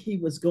learned he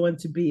was going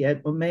to be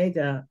at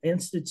Omega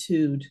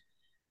Institute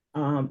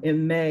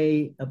in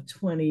May of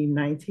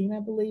 2019,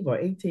 I believe, or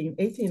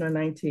 18 or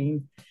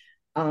 19.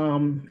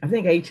 I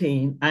think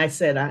 18. I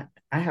said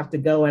I have to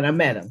go, and I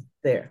met him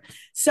there.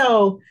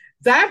 So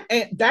that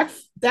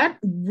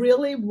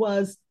really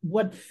was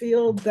what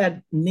filled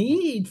that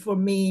need for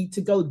me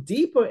to go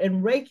deeper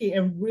in Reiki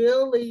and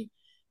really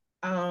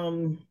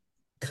um,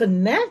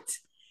 connect.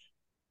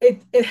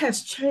 It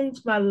has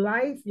changed my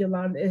life,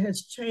 Yolanda. It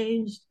has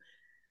changed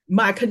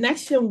my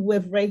connection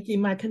with Reiki,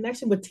 my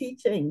connection with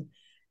teaching.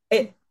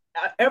 It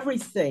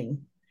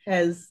everything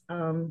has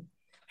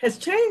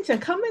changed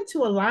and come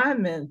into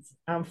alignment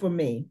for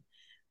me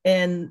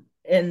in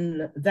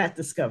that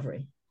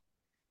discovery.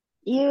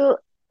 You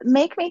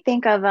make me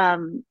think of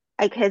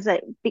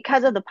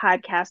because of the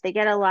podcast, I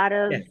get a lot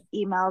of Yes.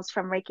 emails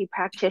from Reiki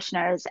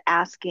practitioners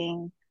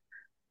asking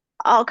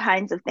all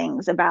kinds of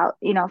things about,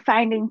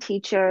 finding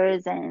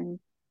teachers and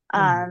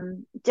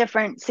Mm.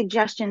 different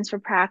suggestions for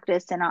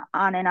practice and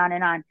on and on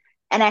and on.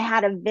 And I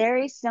had a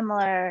very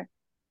similar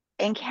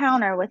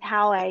encounter with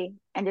how I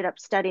ended up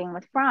studying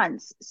with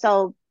Franz.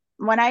 So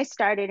when I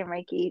started in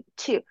Reiki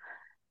too,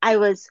 I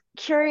was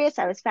curious,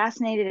 I was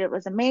fascinated, it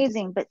was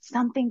amazing, but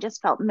something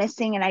just felt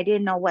missing and I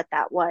didn't know what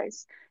that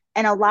was.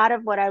 And a lot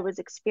of what I was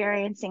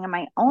experiencing in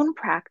my own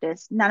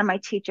practice, none of my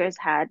teachers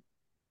had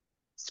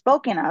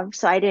spoken of.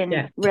 So I didn't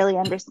Yes. really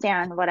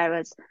understand what I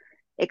was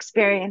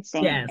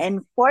experiencing. Yes.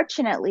 And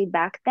fortunately,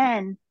 back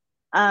then,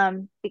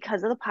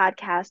 because of the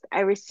podcast,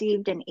 I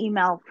received an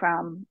email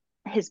from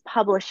his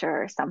publisher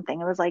or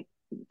something. It was like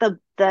the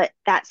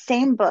that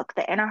same book,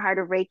 The Inner Heart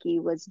of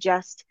Reiki, was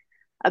just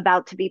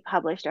about to be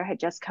published or had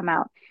just come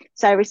out.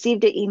 So I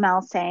received an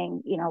email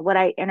saying, would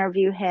I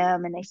interview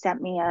him? And they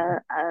sent me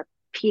a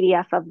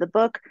PDF of the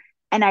book.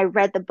 And I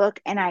read the book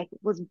and I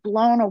was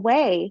blown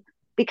away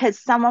because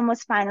someone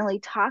was finally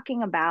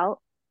talking about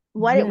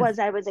what it Yes. was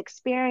I was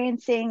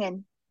experiencing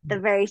and the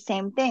Yes. very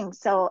same thing.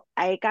 So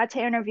I got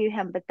to interview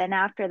him, but then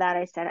after that,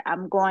 I said,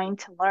 I'm going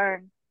to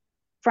learn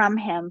from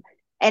him.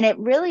 And it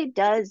really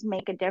does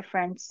make a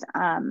difference,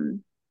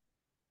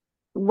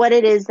 what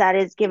it is that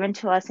is given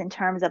to us in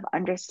terms of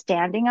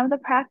understanding of the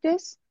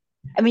practice.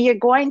 I mean, you're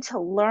going to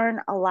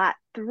learn a lot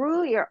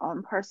through your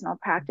own personal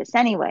practice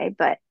anyway,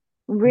 but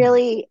Yes.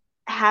 really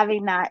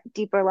having that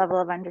deeper level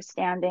of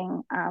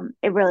understanding,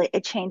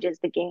 it changes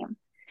the game.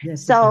 Yes, it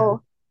does.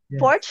 So Yes.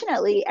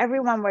 fortunately,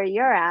 everyone where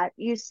you're at,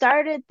 you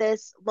started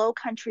this low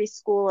country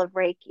school of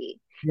Reiki.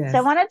 So I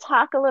Yes. want to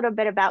talk a little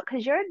bit about,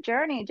 because your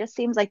journey just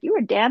seems like you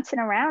were dancing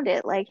around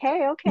it, like,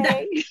 hey,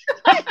 okay,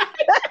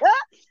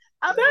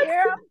 I'm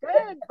here, I'm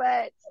good,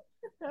 but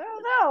I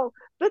don't know.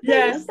 But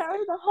then you Yes.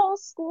 started a whole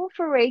school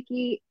for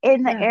Reiki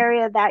in the Yes.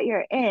 area that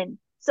you're in.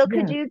 So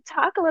could Yes. you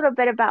talk a little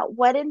bit about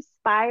what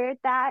inspired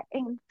that?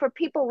 And for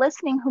people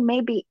listening who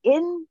may be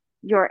in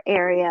your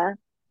area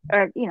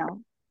or,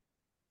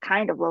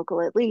 kind of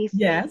local at least,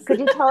 Yes. could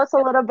you tell us a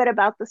little bit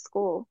about the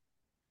school?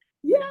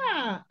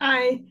 Yeah.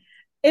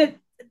 It,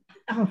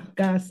 oh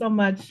God, so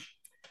much.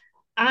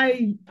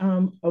 I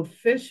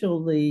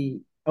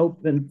officially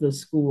opened the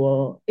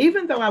school,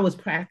 even though I was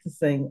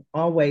practicing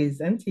always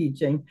and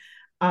teaching.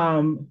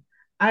 Um,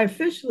 I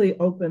officially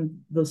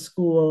opened the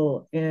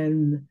school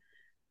in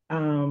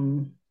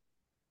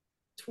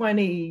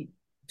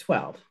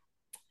 2012.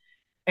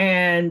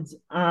 And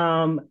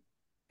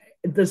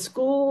the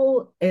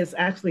school is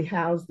actually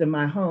housed in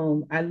my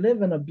home. I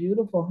live in a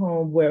beautiful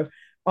home where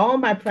all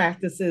my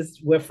practices,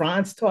 where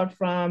Franz taught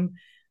from,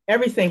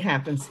 everything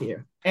happens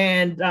here.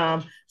 And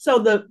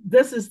so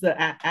this is the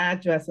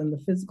address and the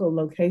physical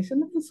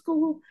location of the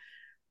school.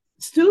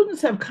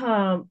 Students have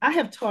come. I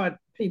have taught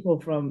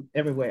people from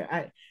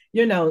everywhere.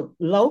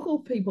 Local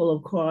people,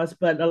 of course,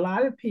 but a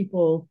lot of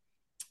people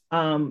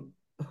um,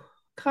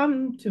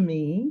 come to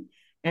me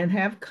and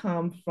have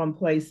come from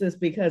places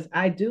because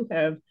I do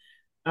have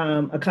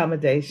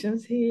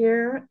accommodations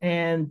here.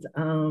 And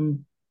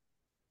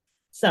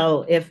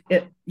so if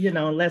it,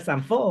 unless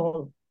I'm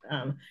full,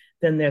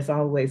 then there's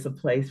always a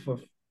place for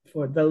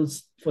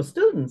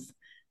students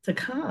to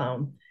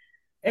come.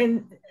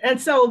 And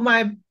so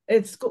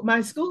it's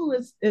my school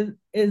is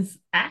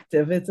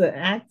active. It's an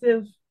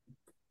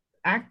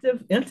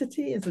active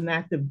entity. It's an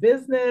active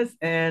business,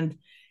 and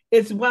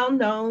it's well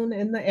known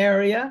in the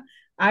area.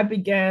 I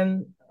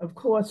began, of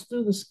course,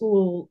 through the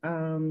school,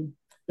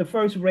 the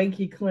first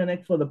Reiki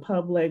clinic for the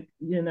public,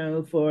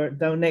 for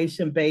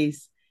donation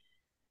based.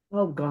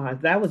 Oh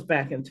God, that was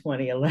back in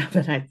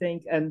 2011, I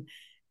think.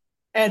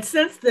 And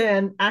since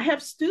then, I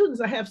have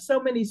students. I have so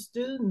many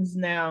students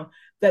now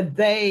that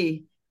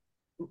they,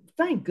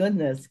 thank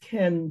goodness,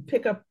 can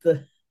pick up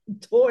the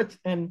torch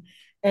and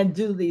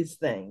do these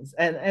things.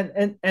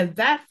 And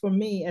that for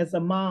me as a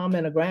mom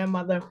and a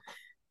grandmother,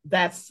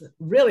 that's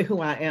really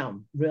who I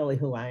am, really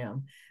who I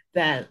am.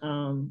 That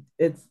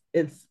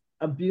it's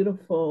a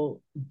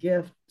beautiful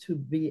gift to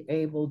be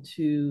able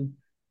to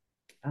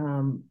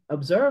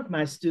observe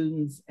my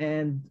students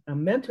and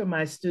mentor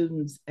my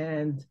students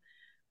and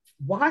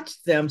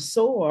watch them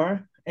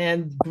soar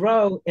and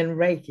grow in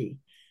Reiki.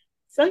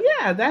 So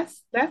yeah,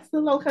 that's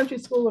the Low Country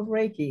School of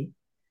Reiki.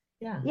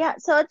 Yeah. Yeah,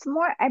 so it's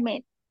more, I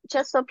mean,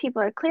 just so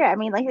people are clear, I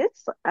mean, like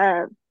it's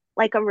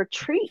like a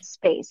retreat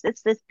space.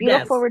 It's this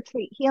beautiful Yes.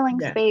 retreat healing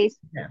Yeah. space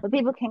Yeah. where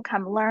people can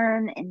come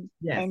learn and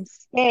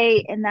Yes.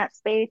 stay in that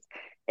space.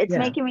 It's Yeah.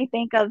 making me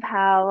think of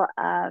how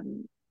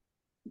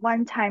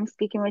one time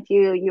speaking with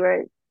you, you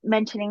were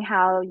mentioning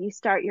how you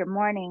start your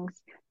mornings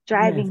Yes.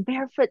 driving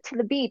barefoot to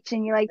the beach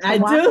and you like to I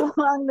walk do.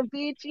 along the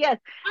beach. Yes.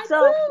 I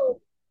So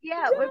do.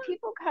 yeah, when Yeah.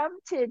 people come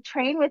to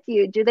train with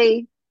you, do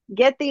they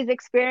get these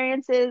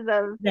experiences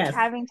of Yes.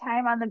 having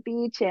time on the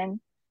beach and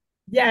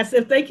Yes,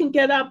 if they can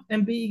get up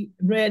and be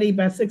ready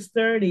by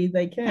 6:30,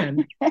 they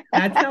can.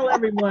 I tell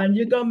everyone,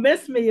 you're gonna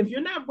miss me. If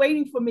you're not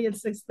waiting for me at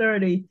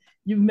 6:30,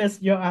 you've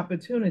missed your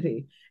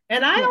opportunity.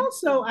 And I yeah,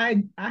 also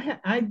I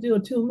do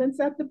attunements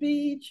at the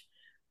beach.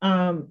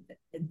 Um,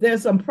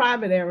 there's some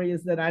private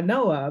areas that I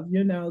know of,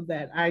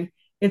 that I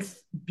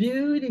it's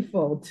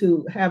beautiful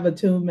to have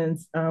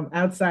attunements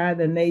outside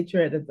in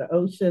nature at the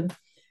ocean.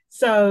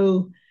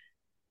 So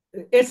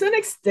it's an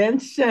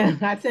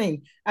extension, I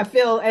think. I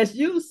feel as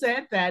you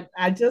said that,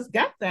 I just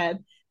got that.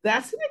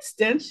 That's an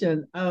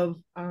extension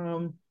of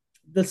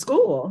the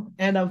school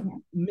and of yeah,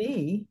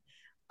 me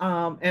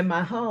and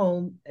my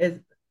home.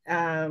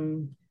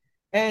 Um,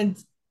 and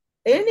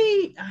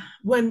any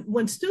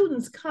when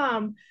students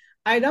come,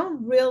 I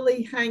don't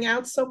really hang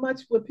out so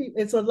much with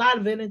people. It's a lot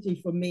of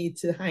energy for me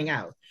to hang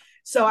out.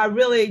 So I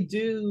really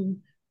do.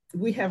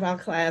 We have our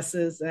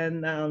classes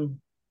and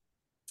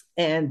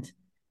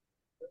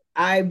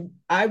I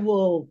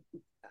will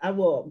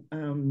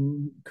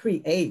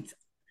create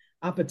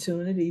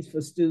opportunities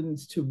for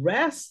students to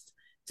rest,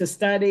 to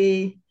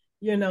study,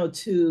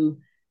 to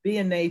be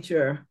in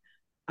nature.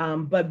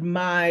 But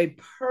my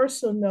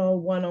personal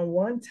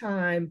one-on-one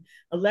time,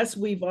 unless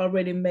we've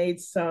already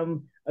made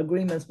some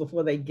agreements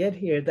before they get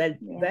here, that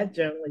yeah, that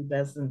generally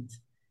doesn't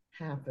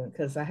happen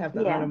because I have to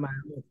honor yeah. my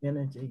own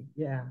energy.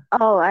 Yeah,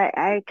 Oh,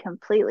 I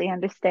completely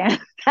understand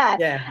that.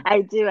 yeah,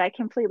 I do. I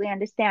completely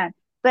understand.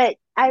 But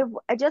I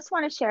just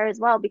want to share as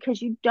well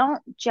because you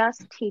don't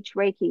just teach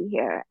Reiki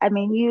here. I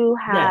mean, you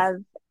yes,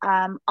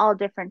 have all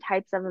different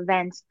types of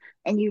events,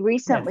 and you yes,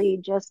 recently,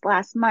 just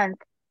last month,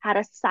 had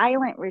a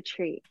silent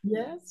retreat. So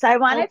yes. I Oh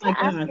wanted my to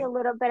ask God. you a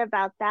little bit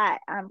about that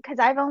because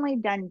I've only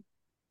done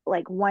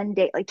like one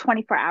day, like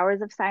 24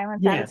 hours of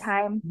silence at a Yes,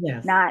 time,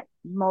 yes, not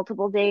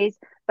multiple days.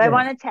 But I yes,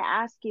 wanted to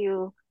ask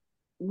you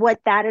what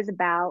that is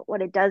about,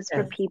 what it does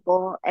for yes.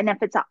 people, and if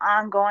it's an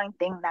ongoing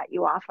thing that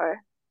you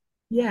offer.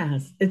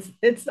 Yes,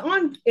 it's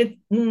on it.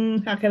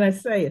 How can I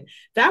say it?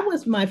 That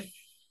was my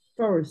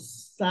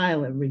first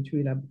silent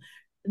retreat.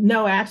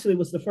 No, actually, it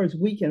was the first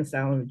weekend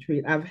silent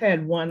retreat. I've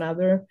had one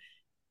other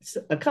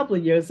a couple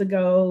of years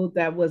ago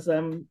that was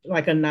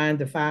like a 9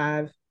 to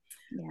 5.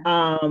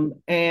 Yeah.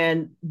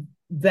 And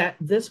that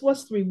this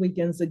was 3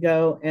 weekends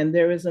ago, and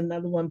there is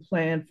another one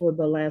planned for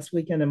the last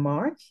weekend in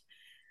March.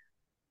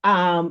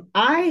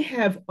 I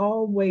have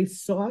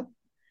always sought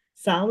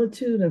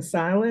solitude and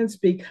silence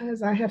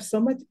because I have so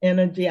much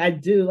energy. I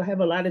do. I have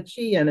a lot of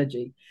chi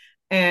energy.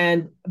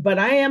 But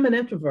I am an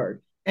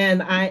introvert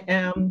and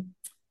I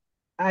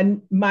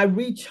my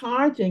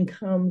recharging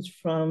comes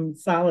from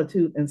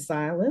solitude and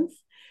silence.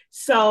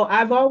 So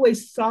I've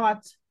always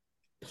sought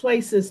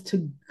places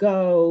to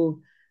go,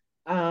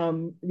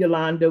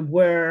 Yolanda,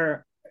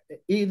 where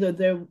either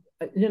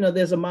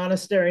there's a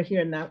monastery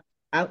here now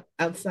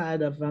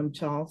outside of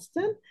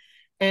Charleston,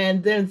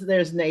 and then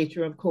there's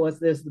nature, of course,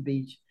 there's the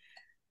beach.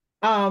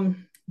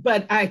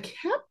 But I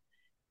kept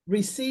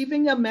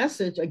receiving a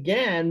message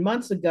again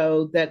months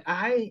ago that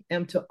I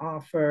am to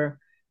offer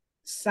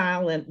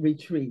silent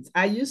retreats.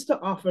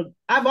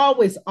 I've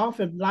always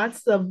offered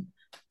lots of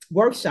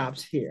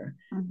workshops here.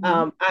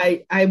 Mm-hmm.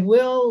 I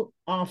will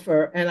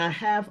offer, and I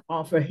have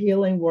offered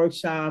healing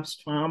workshops,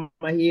 trauma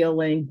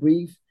healing,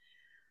 grief,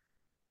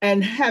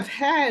 and have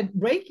had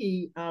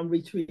Reiki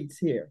retreats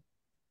here.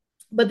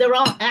 But they're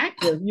all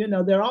active,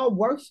 they're all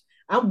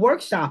I'm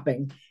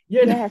workshopping,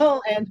 Yes.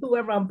 and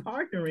whoever I'm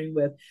partnering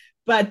with.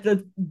 But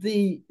the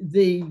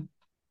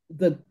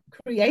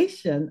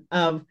creation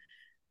of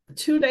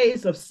 2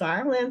 days of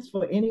silence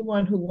for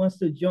anyone who wants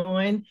to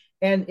join.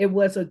 And it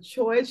was a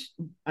choice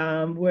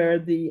where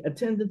the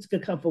attendants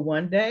could come for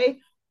 1 day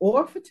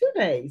or for 2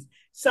 days.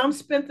 Some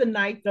spent the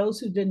night, those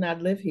who did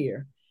not live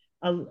here.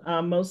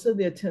 Most of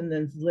the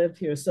attendants lived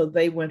here, so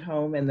they went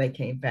home and they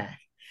came back.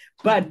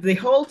 But the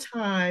whole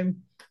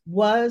time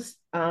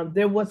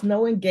there was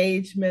no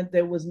engagement,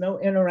 there was no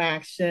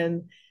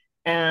interaction.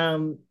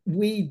 I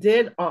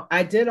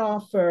did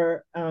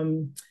offer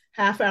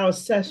half-hour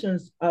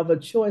sessions of a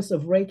choice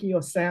of Reiki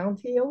or sound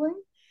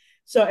healing.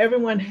 So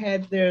everyone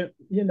had their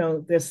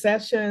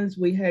sessions.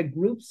 We had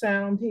group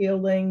sound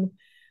healing,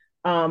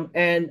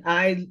 and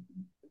I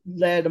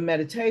led a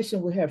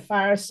meditation. We had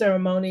fire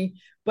ceremony,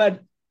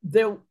 but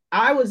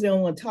I was the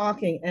only one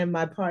talking, and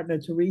my partner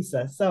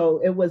Teresa. So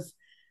it was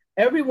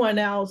everyone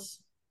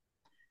else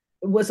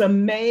was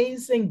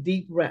amazing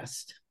deep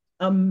rest,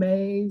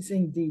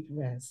 amazing deep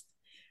rest.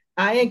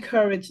 I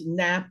encourage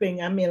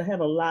napping. I mean, I have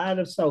a lot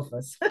of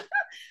sofas.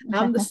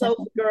 I'm the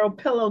sofa girl,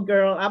 pillow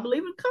girl. I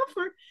believe in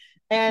comfort.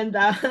 And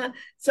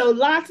so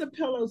lots of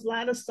pillows, a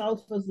lot of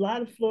sofas, a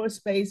lot of floor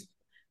space.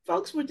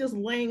 Folks were just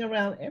laying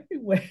around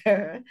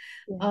everywhere.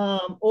 Yeah.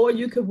 Or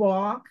you could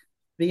walk,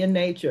 be in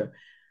nature.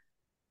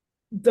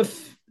 The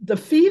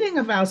feeding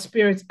of our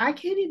spirits, I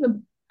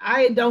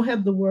don't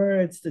have the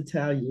words to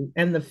tell you.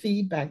 And the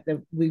feedback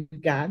that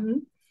we've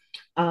gotten,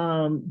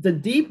 the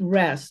deep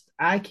rest,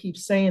 I keep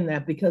saying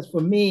that because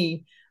for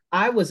me,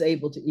 I was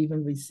able to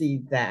even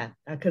receive that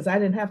because I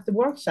didn't have to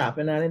workshop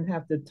and I didn't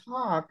have to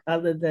talk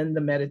other than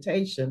the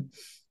meditation.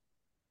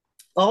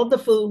 All the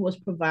food was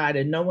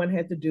provided. No one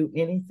had to do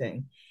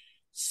anything.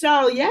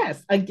 So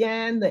yes,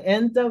 again, the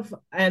end of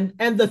and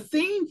the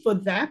theme for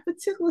that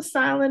particular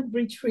silent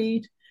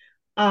retreat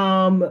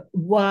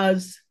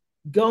was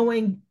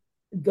going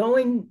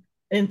going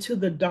into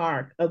the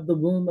dark of the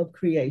womb of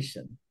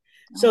creation.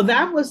 So Oh,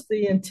 that was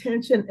the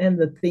intention and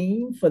the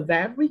theme for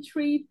that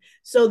retreat.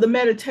 So the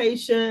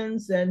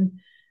meditations and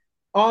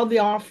all the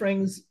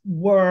offerings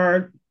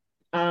were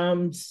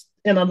in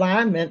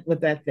alignment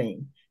with that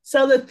theme.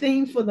 So the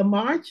theme for the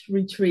March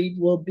retreat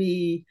will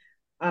be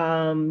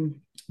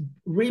um,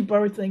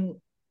 rebirthing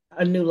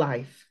a new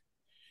life.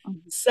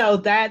 mhm. So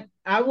that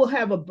I will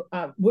have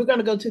we're going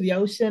to go to the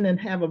ocean and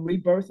have a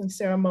rebirthing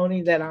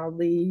ceremony that I'll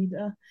lead.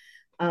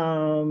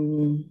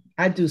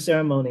 I do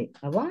ceremony,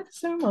 a lot of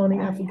ceremony.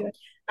 I Oh, forget.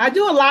 I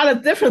do a lot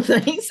of different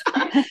things.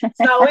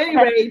 So,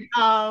 anyway,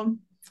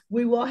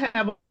 we will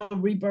have a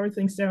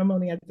rebirthing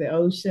ceremony at the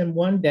ocean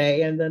one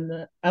day, and then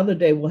the other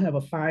day we'll have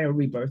a fire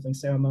rebirthing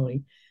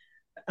ceremony.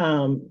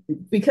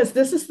 Because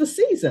this is the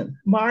season,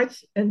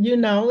 March, and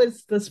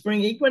it's the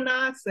spring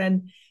equinox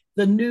and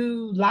the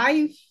new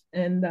life.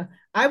 And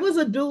I was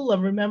a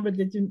doula. Remember,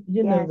 did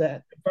you know yes.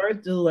 that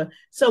birth doula?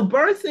 So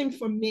birthing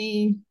for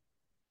me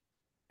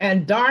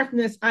and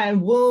darkness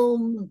and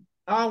womb,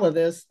 all of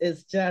this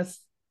is just,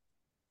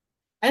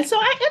 and so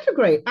I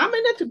integrate. I'm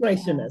an Yeah.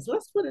 integrationist.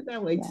 Let's put it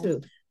that way Yes.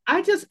 too.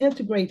 I just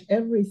integrate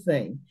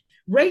everything.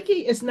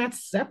 Reiki is not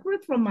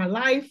separate from my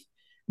life,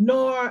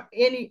 nor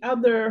any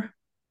other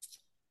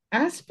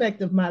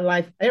aspect of my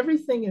life.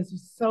 Everything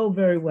is so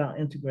very well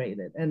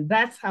integrated. And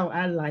that's how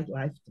I like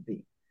life to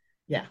be.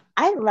 Yeah.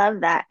 I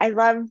love that. I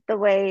love the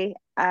way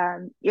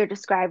you're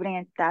describing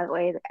it that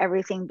way,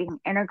 everything being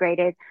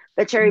integrated,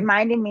 but you're Yeah.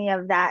 reminding me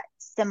of that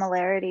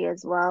similarity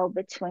as well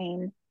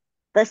between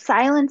the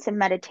silence and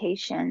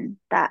meditation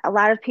that a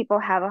lot of people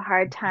have a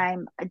hard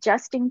time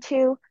adjusting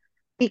to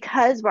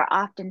because we're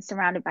often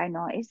surrounded by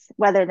noise,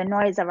 whether the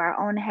noise of our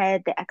own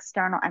head, the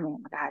external, I mean, oh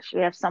my gosh,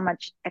 we have so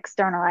much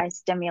externalized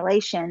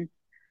stimulation.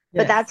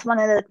 But Yes. that's one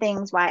of the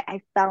things why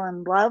I fell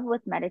in love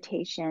with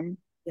meditation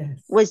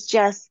Yes. was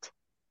just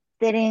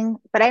sitting,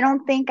 but I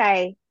don't think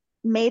I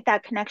made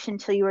that connection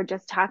till you were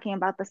just talking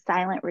about the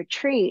silent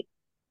retreat,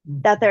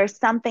 that Mhm. there's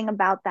something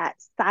about that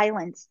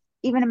silence,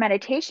 even in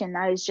meditation,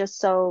 that is just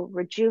so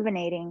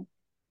rejuvenating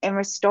and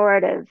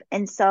restorative.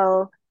 And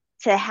so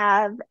to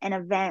have an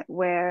event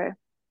where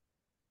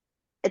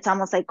it's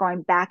almost like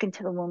going back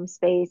into the womb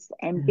space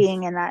and Yes.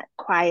 being in that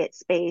quiet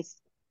space,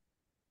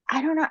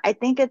 I don't know. I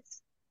think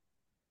it's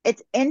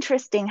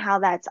interesting how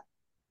that's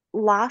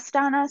lost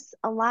on us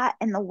a lot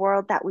in the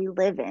world that we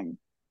live in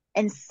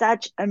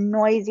such a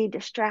noisy,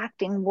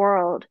 distracting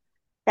world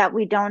that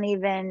we don't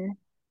even,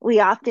 we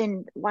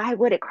often, why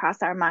would it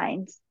cross our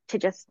minds to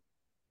just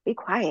be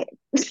quiet?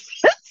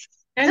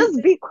 And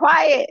Just be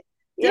quiet.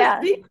 just Yeah.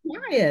 be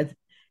quiet.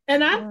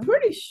 And I'm Yeah.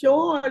 pretty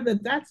sure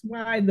that that's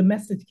why the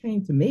message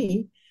came to me,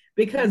 Right.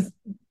 because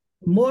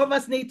more of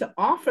us need to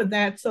offer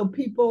that so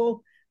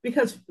people,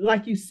 because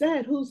like you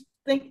said,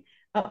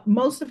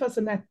 most of us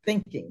are not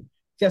thinking,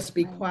 just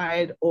be Right.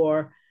 quiet,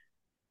 or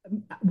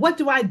what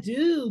do I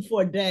do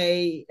for a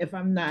day if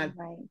I'm not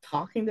Right.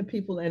 talking to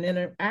people and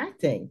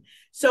interacting?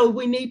 So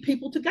we need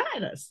people to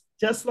guide us,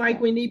 just like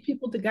Yeah. we need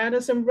people to guide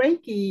us in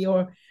Reiki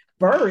or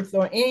birth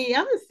or any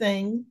other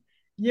thing.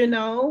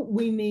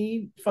 We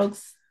need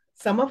folks,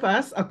 some of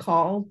us are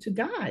called to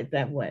guide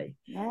that way.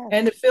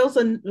 And Yes. it feels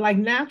like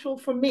natural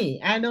for me.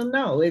 I don't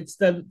know.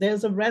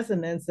 There's a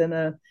resonance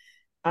and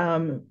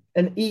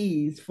an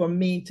ease for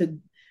me to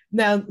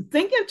now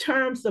think in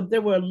terms of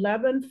there were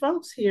 11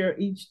 folks here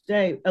each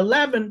day,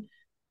 11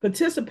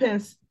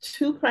 participants,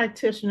 two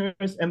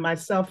practitioners, and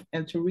myself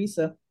and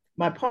Teresa,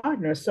 my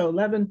partner. So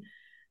 11,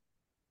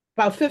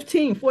 about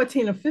 15,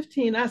 14 or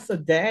 15 us a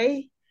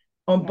day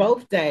on Yeah,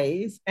 both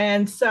days.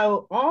 And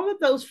so all of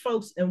those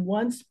folks in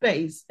one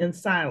space in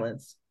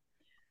silence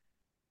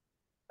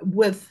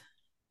with,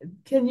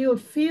 can you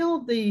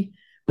feel the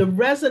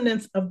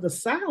resonance of the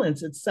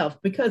silence itself?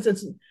 Because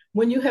it's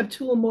when you have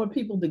two or more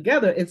people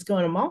together, it's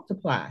going to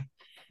multiply.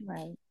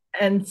 right.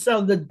 And so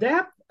the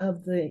depth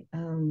of the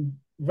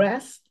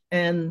rest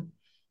and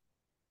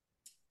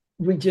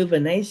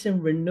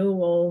rejuvenation,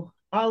 renewal,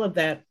 all of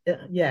that,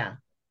 yeah,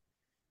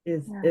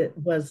 Yeah, it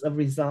was a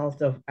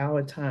result of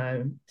our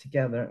time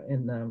together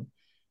in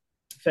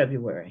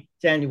January,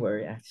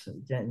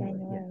 actually, January. Yeah,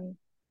 January.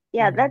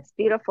 Yeah, yeah, that's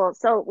beautiful.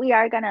 So we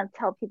are going to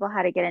tell people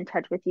how to get in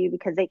touch with you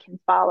because they can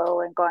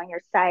follow and go on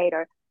your site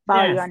or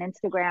follow you yes, on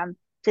Instagram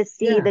to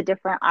see yeah, the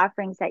different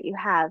offerings that you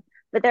have.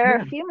 But there are a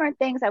yeah, few more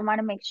things I want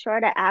to make sure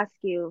to ask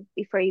you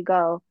before you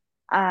go.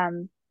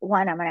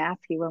 One, I'm going to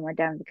ask you when we're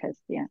done because,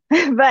 yeah.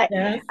 But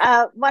yes,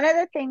 one of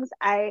the things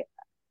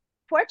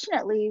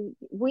fortunately,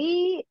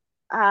 we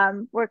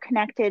were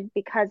connected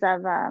because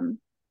of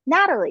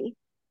Natalie,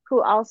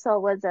 who also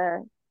was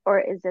or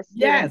is a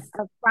student yes,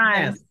 of yes,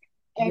 Fran's,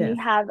 and you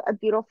yes. have a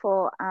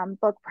beautiful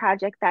book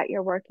project that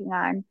you're working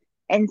on.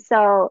 And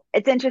so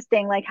it's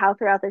interesting, like how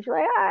throughout this, you're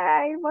like,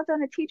 I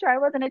wasn't a teacher, I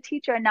wasn't a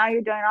teacher, and now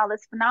you're doing all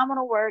this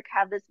phenomenal work,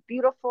 have this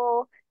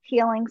beautiful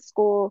healing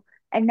school,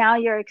 and now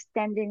you're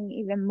extending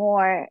even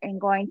more and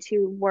going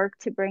to work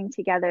to bring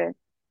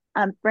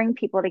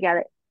people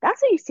together.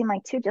 That's what you seem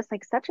like too, just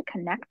like such a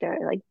connector,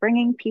 like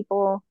bringing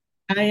people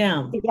I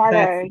am. That's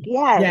together.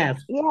 Yes,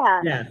 yes,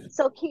 yeah. yes.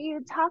 So can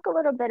you talk a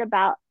little bit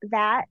about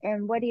that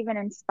and what even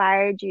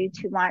inspired you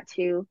to want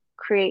to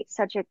create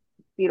such a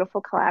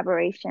beautiful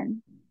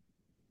collaboration?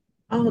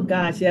 Oh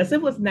gosh, yes.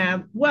 It was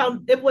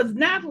it was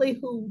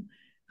Natalie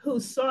who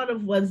sort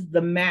of was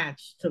the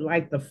match to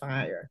light the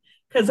fire.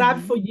 Because I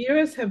Hmm. for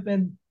years have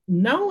been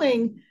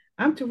knowing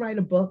I'm to write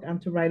a book, I'm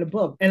to write a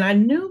book. And I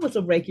knew it was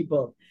a Reiki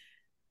book.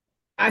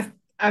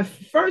 I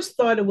first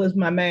thought it was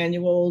my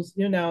manuals,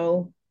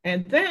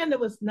 and then it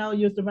was no,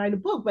 you have to write a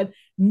book, but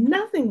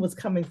nothing was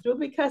coming through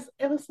because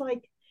it was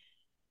like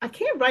I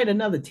can't write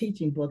another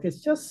teaching book.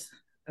 It's just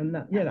I'm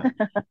not.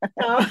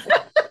 So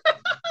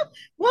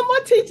one more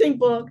teaching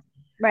book.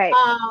 Right.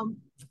 Um,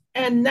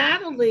 and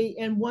Natalie,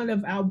 in one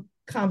of our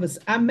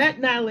conversations, I met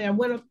Natalie.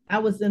 I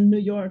was in New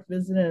York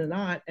visiting an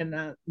aunt,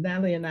 and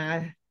Natalie and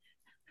I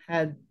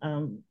had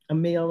a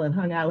meal and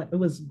hung out. It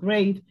was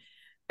great,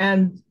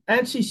 and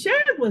she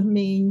shared with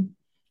me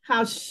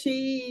how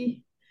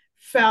she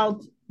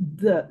felt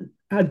the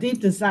a deep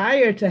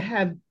desire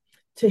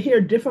to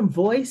hear different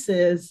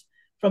voices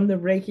from the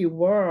Reiki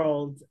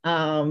world.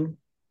 And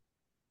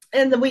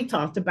then we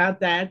talked about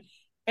that,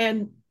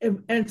 and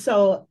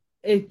so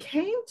it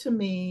came to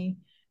me,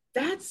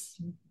 that's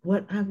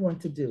what I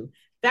want to do.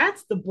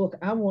 That's the book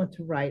I want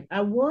to write.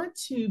 I want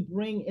to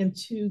bring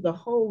into the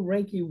whole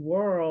Reiki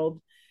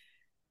world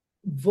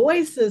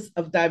voices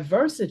of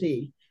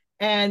diversity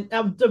and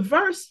of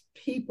diverse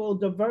people,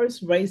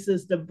 diverse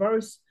races,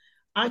 diverse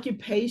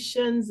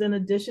occupations, in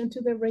addition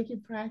to their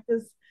Reiki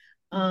practice,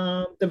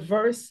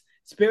 diverse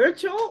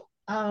spiritual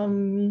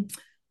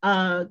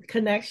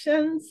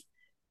connections.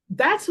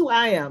 That's who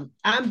I am.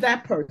 I'm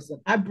that person.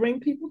 I bring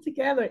people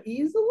together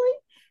easily,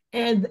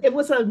 and it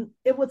was a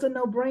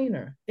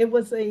no-brainer. It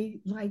was a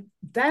like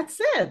that's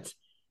it.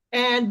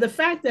 And the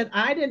fact that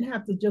I didn't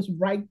have to just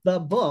write the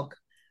book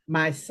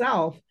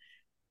myself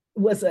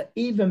was an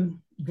even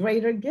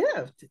greater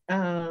gift.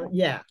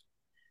 Yeah.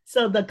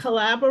 So the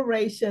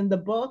collaboration, the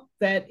book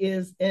that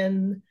is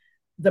in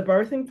the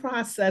birthing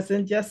process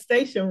and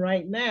gestation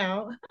right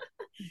now,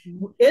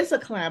 Mhm. is a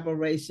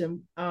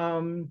collaboration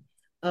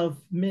of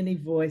many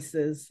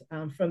voices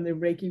from the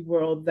Reiki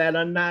world that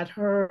are not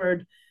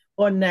heard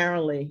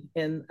ordinarily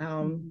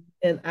Mhm.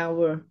 in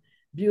our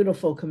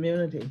beautiful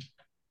community.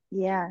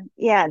 Yeah,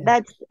 yeah,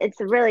 Yeah. it's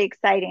really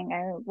exciting.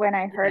 And when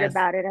I heard Yes.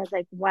 about it, I was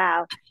like,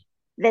 wow,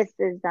 this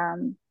is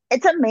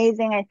it's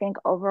amazing, I think,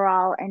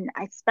 overall, and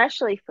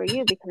especially for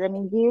you because I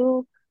mean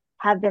you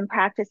have been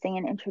practicing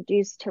and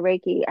introduced to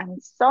Reiki, I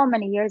mean, so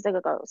many years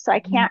ago. So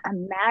I Mhm. can't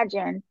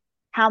imagine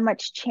how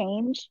much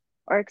change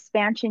or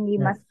expansion you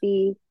Yes. must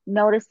be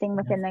noticing Yes.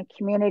 within the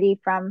community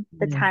from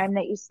the Yes. time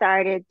that you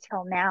started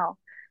till now.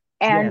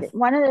 And Yes.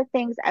 one of the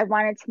things I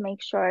wanted to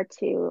make sure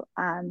to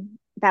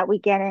that we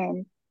get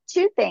in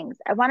two things.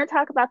 I want to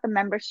talk about the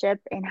membership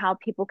and how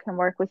people can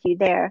work with you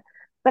there.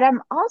 But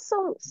I'm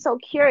also so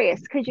curious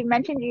because you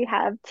mentioned you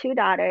have two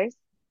daughters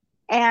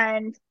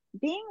and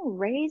being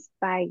raised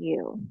by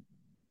you.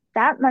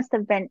 That must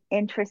have been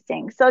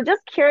interesting. So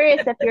just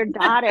curious if your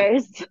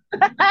daughters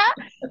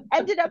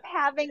ended up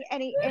having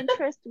any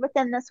interest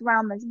within this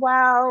realm as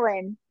well,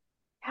 and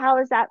how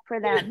is that for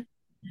them?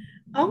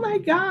 Oh my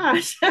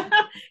gosh.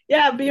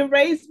 Yeah, being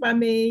raised by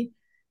me,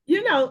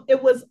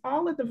 it was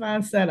all a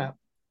divine setup.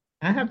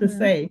 I have to Hmm.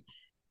 say,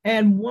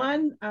 And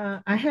one,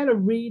 I had a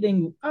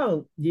reading,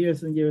 oh,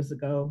 years and years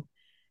ago.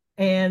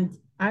 And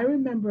I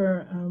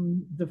remember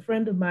the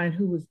friend of mine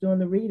who was doing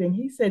the reading,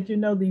 he said, you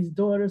know, these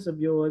daughters of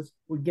yours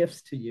were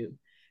gifts to you.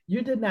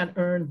 You did not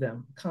earn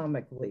them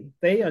comically,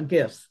 they are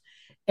gifts.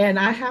 And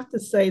I have to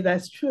say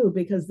that's true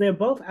because they're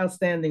both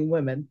outstanding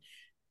women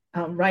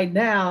right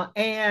now.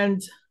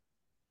 And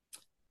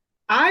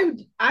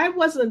I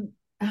wasn't,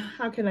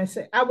 how can I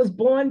say, I was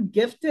born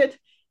gifted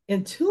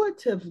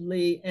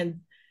intuitively and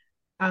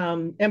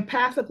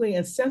empathically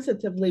and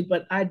sensitively,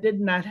 but I did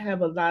not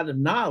have a lot of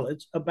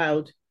knowledge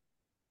about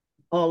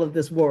all of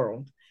this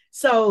world.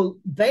 So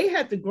they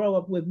had to grow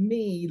up with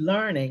me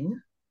learning.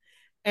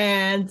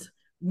 And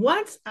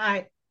once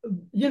I,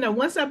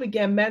 once I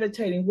began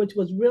meditating, which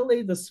was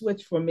really the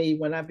switch for me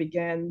when I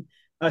began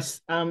a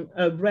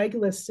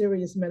regular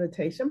serious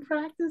meditation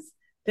practice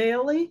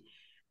daily,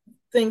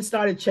 things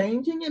started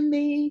changing in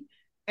me.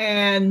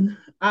 And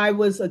I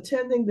was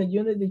attending the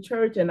Unity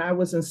Church and I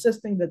was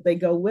insisting that they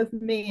go with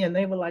me. And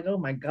they were like, oh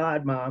my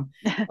God, mom,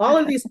 all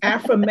of these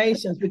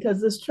affirmations,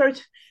 because this church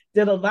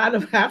did a lot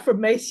of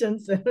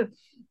affirmations.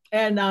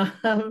 And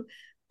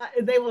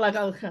they were like,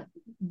 oh,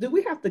 do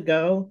we have to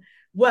go?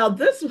 Well,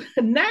 this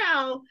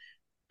now,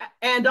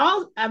 and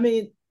all, I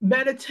mean,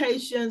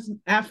 meditations,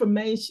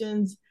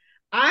 affirmations,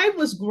 I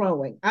was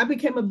growing. I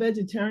became a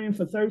vegetarian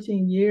for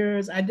 13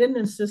 years. I didn't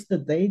insist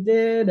that they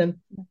did. And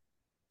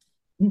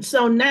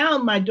so now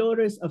my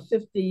daughters are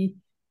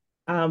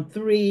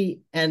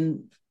 53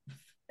 and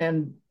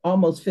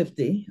almost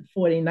 50,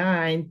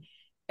 49.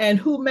 And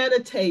who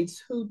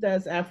meditates, who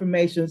does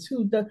affirmations,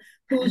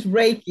 who's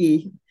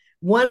Reiki.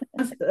 One,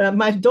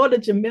 my daughter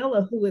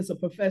Jamila, who is a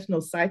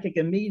professional psychic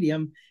and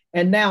medium,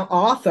 and now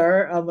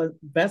author of a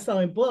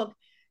best-selling book,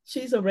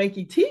 she's a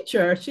Reiki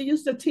teacher. She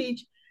used to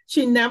teach.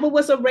 She never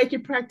was a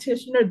Reiki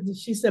practitioner.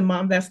 She said,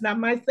 "Mom, that's not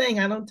my thing.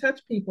 I don't touch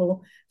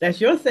people. That's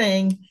your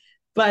thing."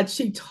 But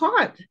she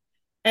taught,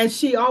 and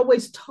she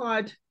always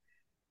taught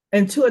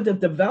intuitive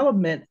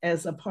development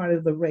as a part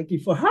of the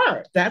Reiki for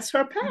her. That's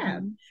her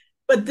path. Mm-hmm.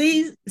 But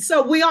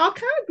so we all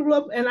kind of grew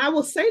up, and I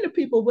will say to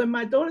people when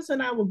my daughters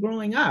and I were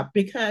growing up,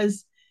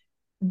 because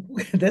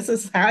this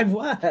is how it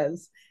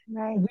was,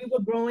 Right. we were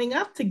growing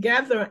up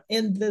together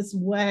in this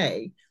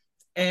way.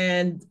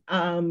 And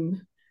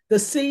the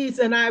seeds,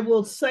 and I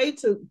will say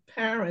to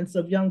parents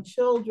of young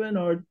children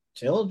or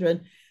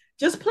children,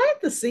 just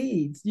plant the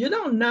seeds. You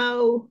don't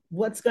know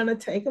what's going to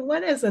take and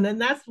what isn't. And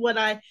that's what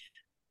I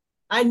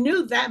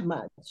knew that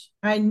much.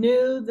 I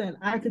knew that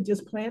I could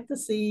just plant the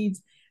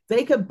seeds.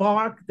 They could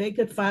bark, they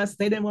could fuss,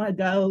 they didn't want to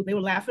go. They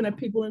were laughing at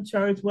people in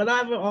church,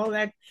 whatever, all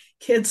that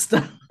kid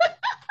stuff.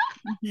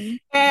 Mm-hmm.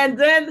 And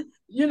then,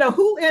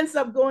 who ends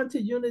up going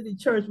to Unity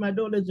Church? My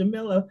daughter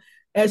Jamila,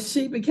 as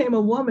she became a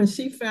woman,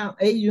 she found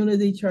a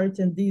Unity Church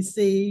in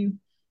DC.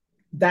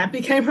 That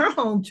became her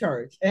home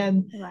church.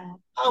 And Wow.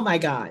 oh my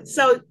God.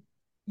 So,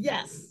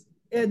 yes,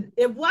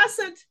 it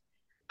wasn't,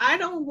 I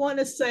don't want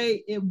to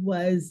say it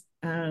was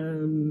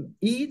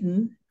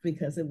Eden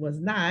because it was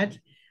not.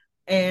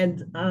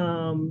 And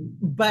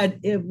but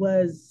it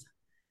was,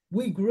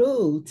 we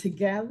grew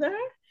together,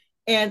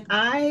 and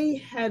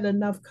I had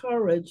enough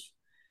courage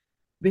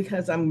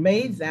because I'm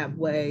made that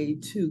way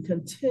to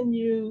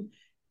continue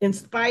in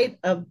spite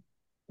of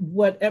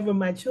whatever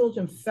my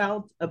children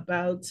felt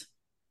about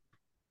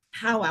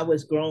how I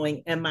was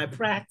growing and my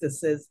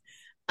practices.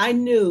 I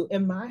knew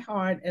in my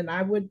heart, and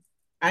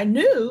I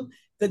knew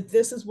that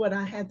this is what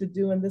I had to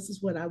do and this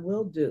is what I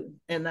will do.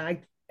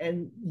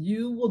 And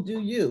you will do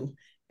you.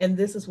 And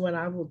this is what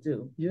I will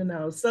do.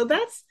 So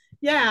that's,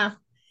 yeah,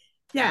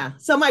 yeah.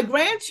 So my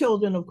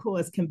grandchildren, of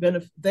course,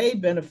 they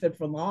benefit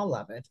from all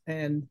of it.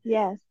 And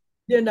Yes.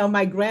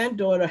 my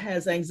granddaughter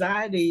has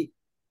anxiety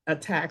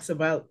attacks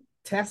about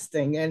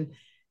testing, and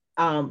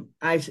I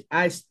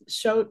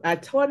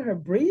taught her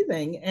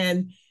breathing,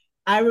 and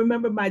I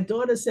remember my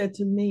daughter said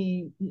to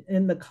me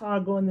in the car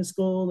going to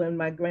school, and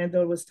my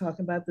granddaughter was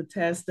talking about the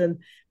test, and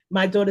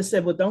my daughter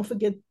said, "Well, don't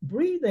forget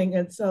breathing."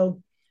 And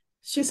so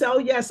she said, "Oh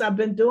yes, I've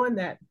been doing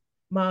that,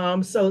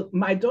 Mom." So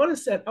my daughter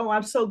said, "Oh,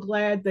 I'm so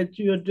glad that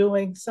you're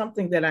doing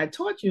something that I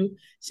taught you."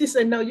 She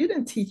said, "No, you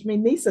didn't teach me.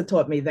 Nisa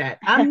taught me that.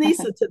 I'm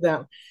Nisa to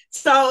them."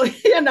 So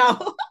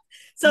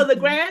so the Mm-hmm.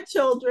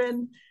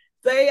 grandchildren,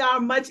 they are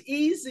much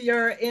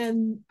easier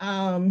in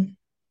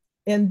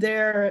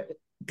their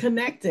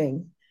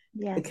connecting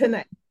Yes.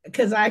 connect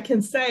because I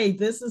can say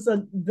this is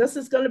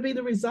going to be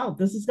the result.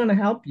 This is going to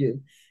help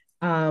you.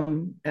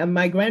 And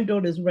my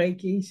granddaughter's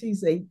Reiki.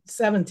 She's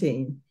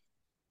 17,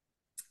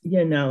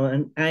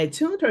 and I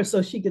tuned her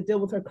so she could deal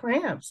with her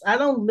cramps. I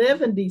don't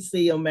live in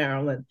DC or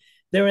Maryland.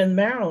 They're in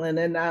Maryland.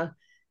 And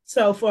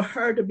so for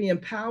her to be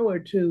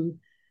empowered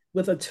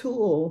with a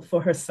tool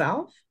for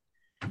herself,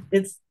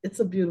 it's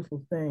a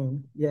beautiful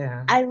thing.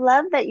 Yeah. I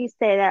love that you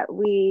say that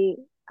we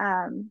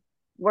um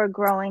were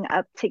growing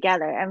up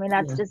together. I mean,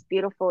 that's Yeah. just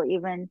beautiful,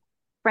 even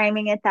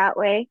framing it that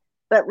way.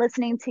 But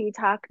listening to you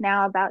talk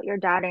now about your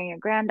daughter and your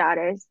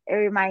granddaughters, it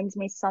reminds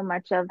me so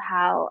much of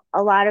how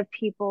a lot of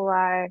people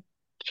are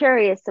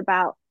curious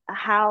about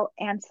how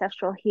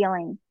ancestral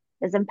healing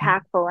is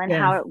impactful and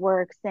how Yes. it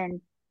works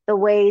and the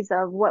ways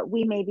of what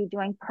we may be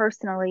doing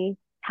personally,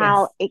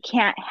 how Yes. it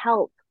can't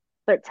help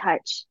but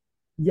touch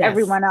Yes.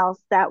 everyone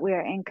else that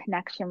we're in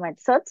connection with.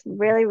 So it's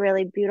really,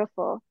 really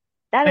beautiful.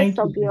 That is Thank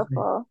so you, Isabel.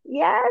 beautiful.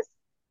 Yes.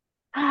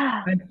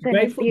 Ah, I'm goodness,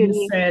 grateful you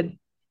beauty. said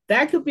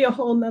that could be a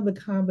whole nother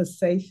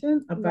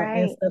conversation about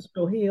Right.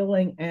 ancestral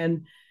healing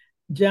and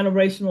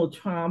generational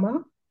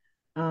trauma.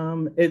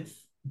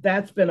 It's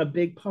That's been a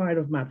big part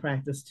of my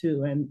practice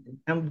too, and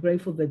I'm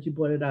grateful that you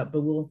brought it up.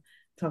 But we'll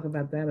talk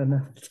about that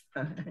another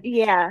time.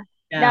 Yeah.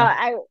 No, Yeah.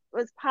 I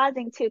was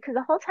pausing too because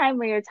the whole time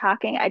we were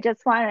talking, I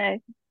just want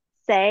to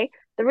say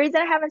the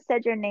reason I haven't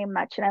said your name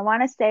much, and I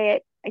want to say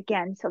it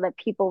again so that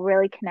people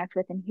really connect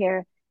with and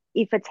hear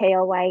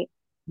Ifetayo White.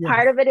 Yes.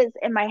 Part of it is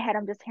in my head,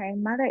 I'm just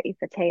hearing Mother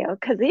Ifetayo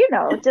because, you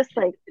know, just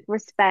like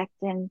respect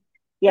and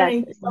yes,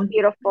 Thank it's so you.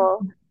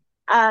 beautiful.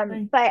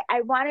 Thank But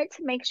I wanted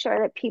to make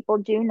sure that people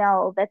do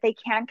know that they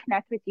can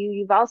connect with you.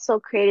 You've also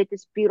created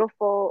this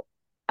beautiful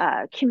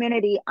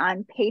community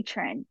on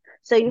Patreon.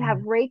 So you have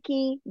you.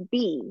 Reiki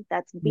B,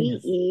 that's Yes.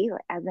 B-E,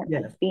 as in like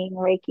Yes. being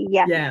Reiki.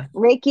 Yeah. Yes.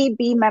 Reiki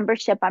B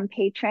membership on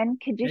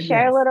Patreon. Could you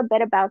share a Yes. little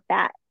bit about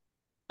that?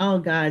 Oh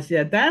gosh,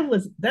 yeah, that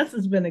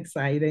has been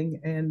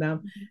exciting, and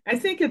I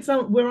think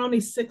we're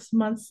only 6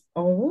 months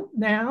old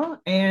now,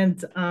 and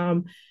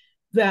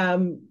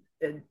the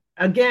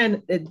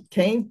again it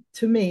came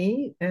to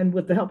me, and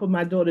with the help of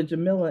my daughter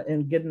Jamila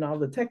and getting all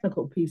the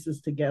technical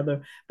pieces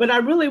together. But I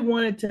really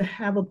wanted to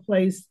have a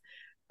place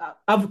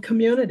of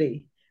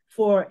community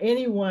for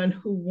anyone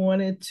who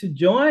wanted to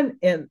join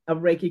in a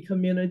Reiki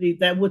community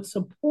that would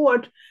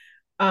support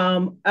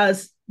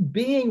us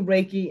being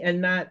Reiki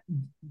and not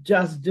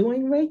just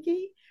doing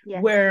Reiki,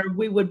 Yes. where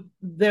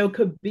there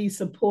could be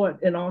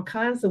support in all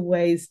kinds of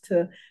ways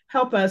to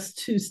help us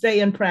to stay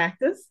in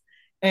practice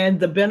and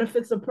the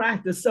benefits of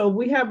practice. So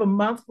we have a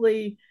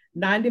monthly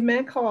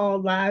 90-minute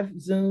call, live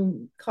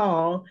Zoom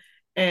call.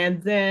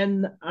 And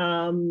then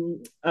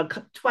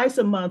twice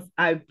a month,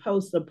 I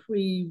post a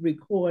pre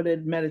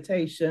recorded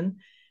meditation.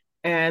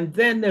 And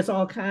then there's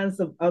all kinds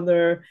of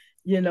other,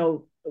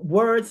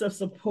 words of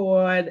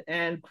support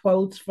and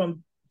quotes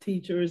from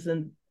teachers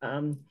and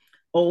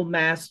old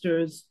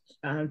masters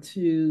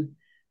to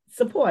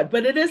support.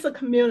 But it is a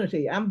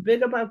community. I'm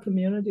big about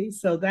community,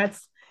 so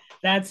that's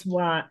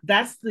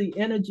the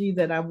energy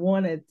that I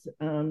wanted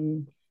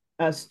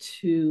us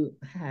to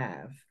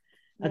have,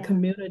 a Yeah.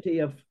 community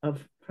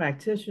of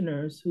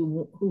practitioners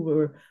who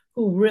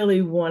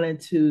really wanted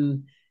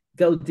to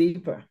go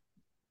deeper.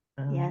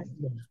 Yes.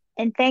 Yeah.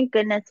 And thank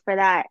goodness for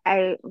that.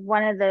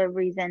 One of the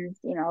reasons,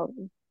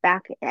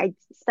 back I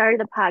started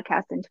the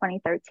podcast in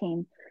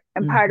 2013,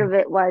 and part Mm-hmm. of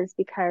it was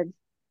because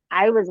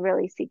I was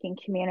really seeking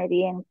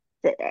community, and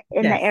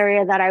in the Yes.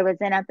 area that I was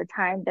in at the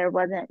time, there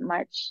wasn't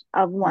much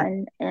of Yes.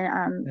 one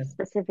Yes.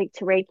 specific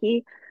to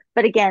Reiki.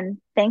 But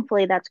again,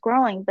 thankfully that's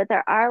growing. But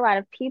there are a lot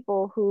of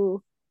people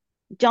who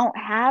don't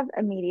have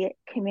immediate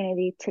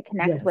community to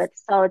connect Yes. with.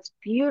 So it's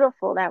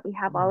beautiful that we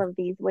have all of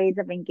these ways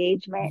of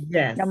engagement, no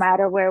Yes.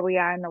 matter where we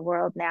are in the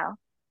world now.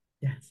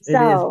 Yes. It is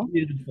So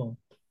beautiful.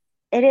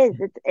 it is,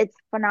 it's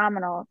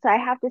phenomenal. So I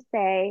have to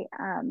say,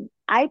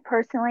 I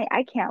personally,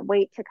 I can't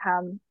wait to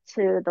come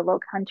to the Low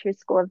Country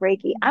School of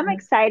Reiki. I'm Yes.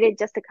 excited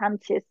just to come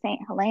to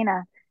St.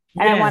 Helena,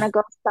 and I want to Yes.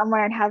 go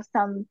somewhere and have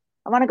some.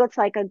 I want to go to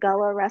like a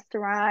gullah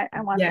restaurant.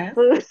 I want the Yes.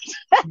 food.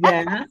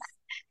 Yes.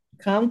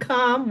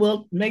 Come.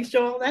 We'll make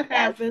sure all that Yes,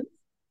 happens.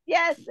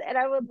 yes, and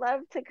I would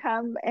love to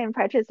come and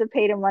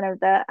participate in one of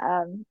the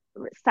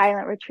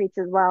silent retreats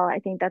as well. I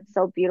think that's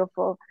so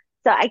beautiful.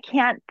 So I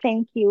can't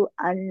thank you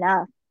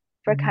enough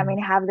for coming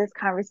to have this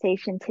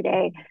conversation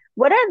today.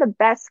 What are the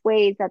best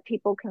ways that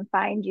people can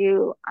find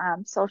you,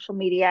 social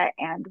media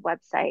and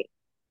website?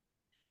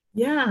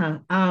 Yeah.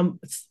 I'm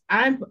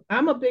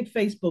a big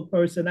Facebook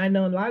person. I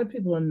know a lot of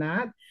people are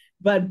not,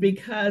 but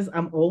because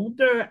I'm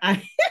older,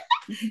 I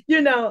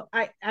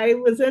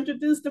was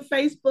introduced to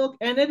Facebook,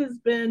 and it has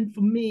been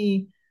for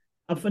me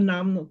a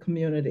phenomenal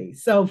community.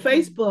 So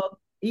Facebook,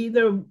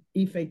 either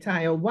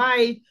Ifetayo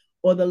White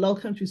or the Low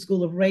Country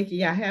School of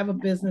Reiki. I have a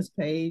business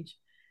page.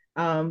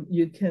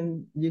 You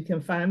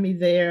can find me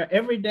there.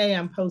 Every day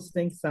I'm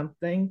posting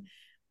something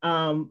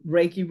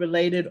Reiki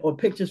related, or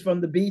pictures from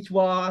the beach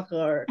walk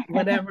or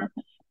whatever.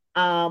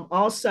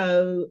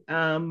 Also,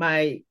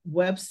 my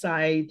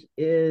website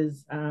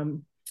is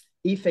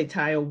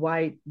Ifetayo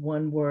White,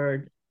 one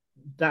word,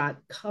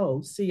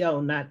 .co,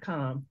 not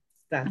com,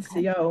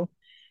 Okay. .co.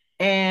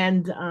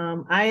 And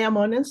I am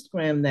on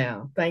Instagram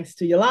now, thanks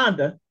to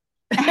Yolanda.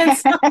 And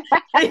so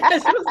she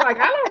was like,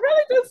 I don't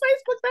really do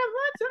Facebook that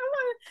much.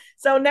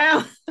 So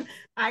now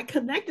I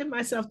connected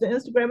myself to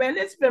Instagram, and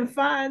it's been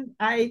fun.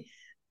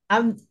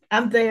 I'm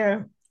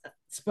there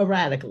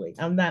sporadically.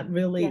 I'm not Yes.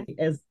 really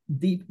as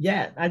deep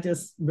yet. I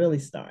just really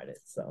started.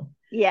 So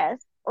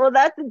Yes. Well,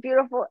 that's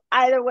beautiful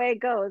either way it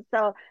goes.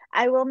 So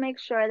I will make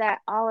sure that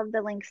all of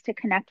the links to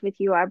connect with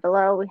you are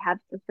below. We have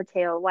the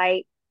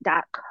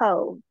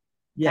co,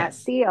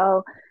 yes.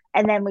 .co,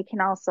 and then we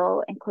can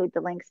also include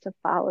the links to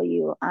follow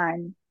you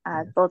on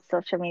Yes. both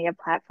social media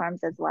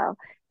platforms as well.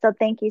 So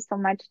thank you so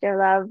much, dear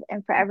love.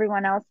 And for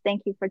everyone else,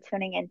 thank you for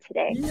tuning in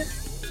today.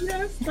 Yes,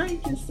 yes.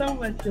 Thank you so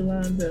much,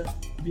 Yolanda.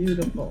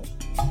 Beautiful.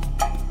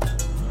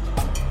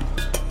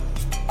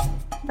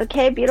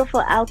 Okay,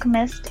 beautiful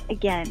alchemist.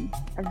 Again,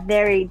 a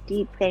very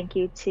deep thank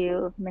you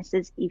to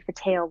Mrs.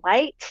 Ifetayo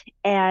White.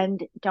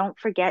 And don't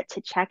forget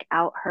to check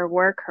out her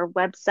work, her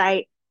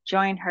website,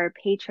 join her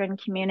patron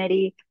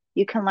community.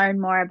 You can learn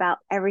more about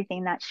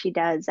everything that she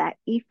does at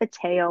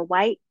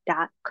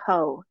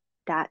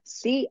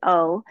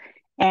ifetayowhite.co.co.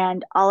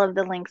 And all of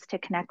the links to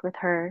connect with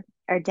her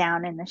are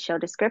down in the show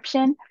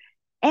description.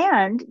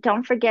 And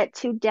don't forget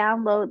to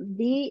download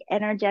the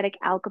Energetic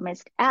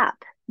Alchemist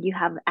app. You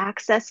have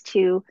access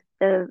to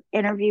the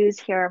interviews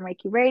here on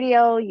Reiki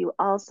Radio. You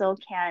also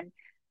can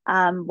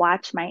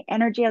watch my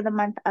Energy of the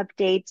Month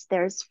updates.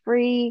 There's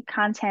free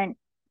content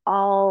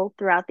all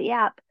throughout the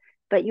app,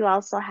 but you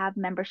also have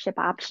membership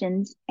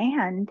options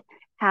and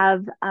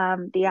have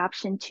the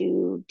option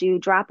to do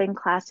drop in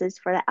classes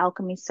for the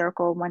Alchemy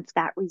Circle once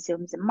that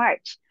resumes in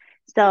March.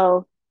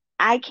 So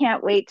I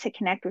can't wait to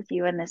connect with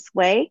you in this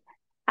way.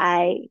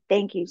 I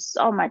thank you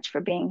so much for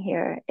being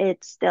here.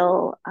 It's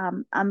still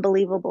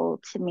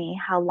unbelievable to me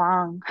how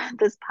long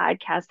this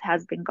podcast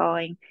has been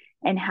going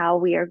and how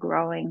we are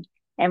growing.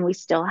 And we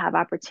still have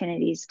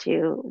opportunities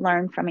to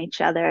learn from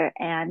each other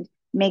and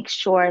make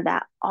sure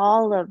that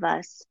all of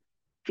us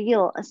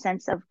feel a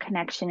sense of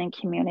connection and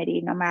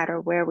community no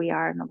matter where we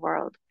are in the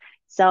world.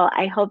 So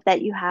I hope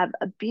that you have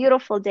a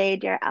beautiful day,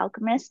 dear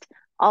alchemist.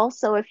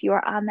 Also, if you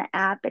are on the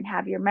app and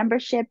have your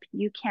membership,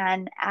 you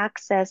can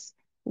access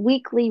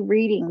weekly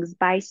readings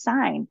by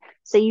sign.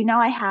 So, you know,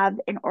 I have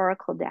an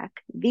oracle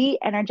deck, the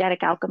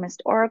Energetic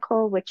Alchemist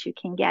Oracle, which you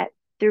can get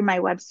through my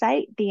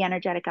website,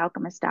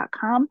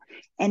 theenergeticalchemist.com,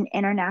 and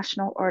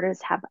international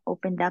orders have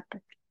opened up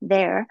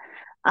there.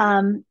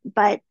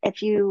 But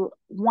if you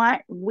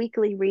want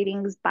weekly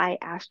readings by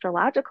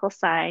astrological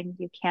sign,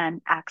 you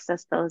can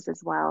access those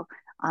as well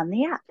on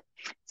the app.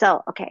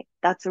 So, okay,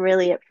 that's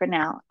really it for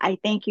now. I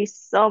thank you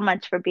so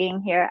much for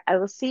being here. I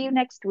will see you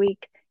next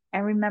week.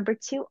 And remember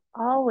to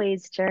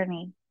always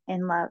journey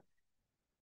in love.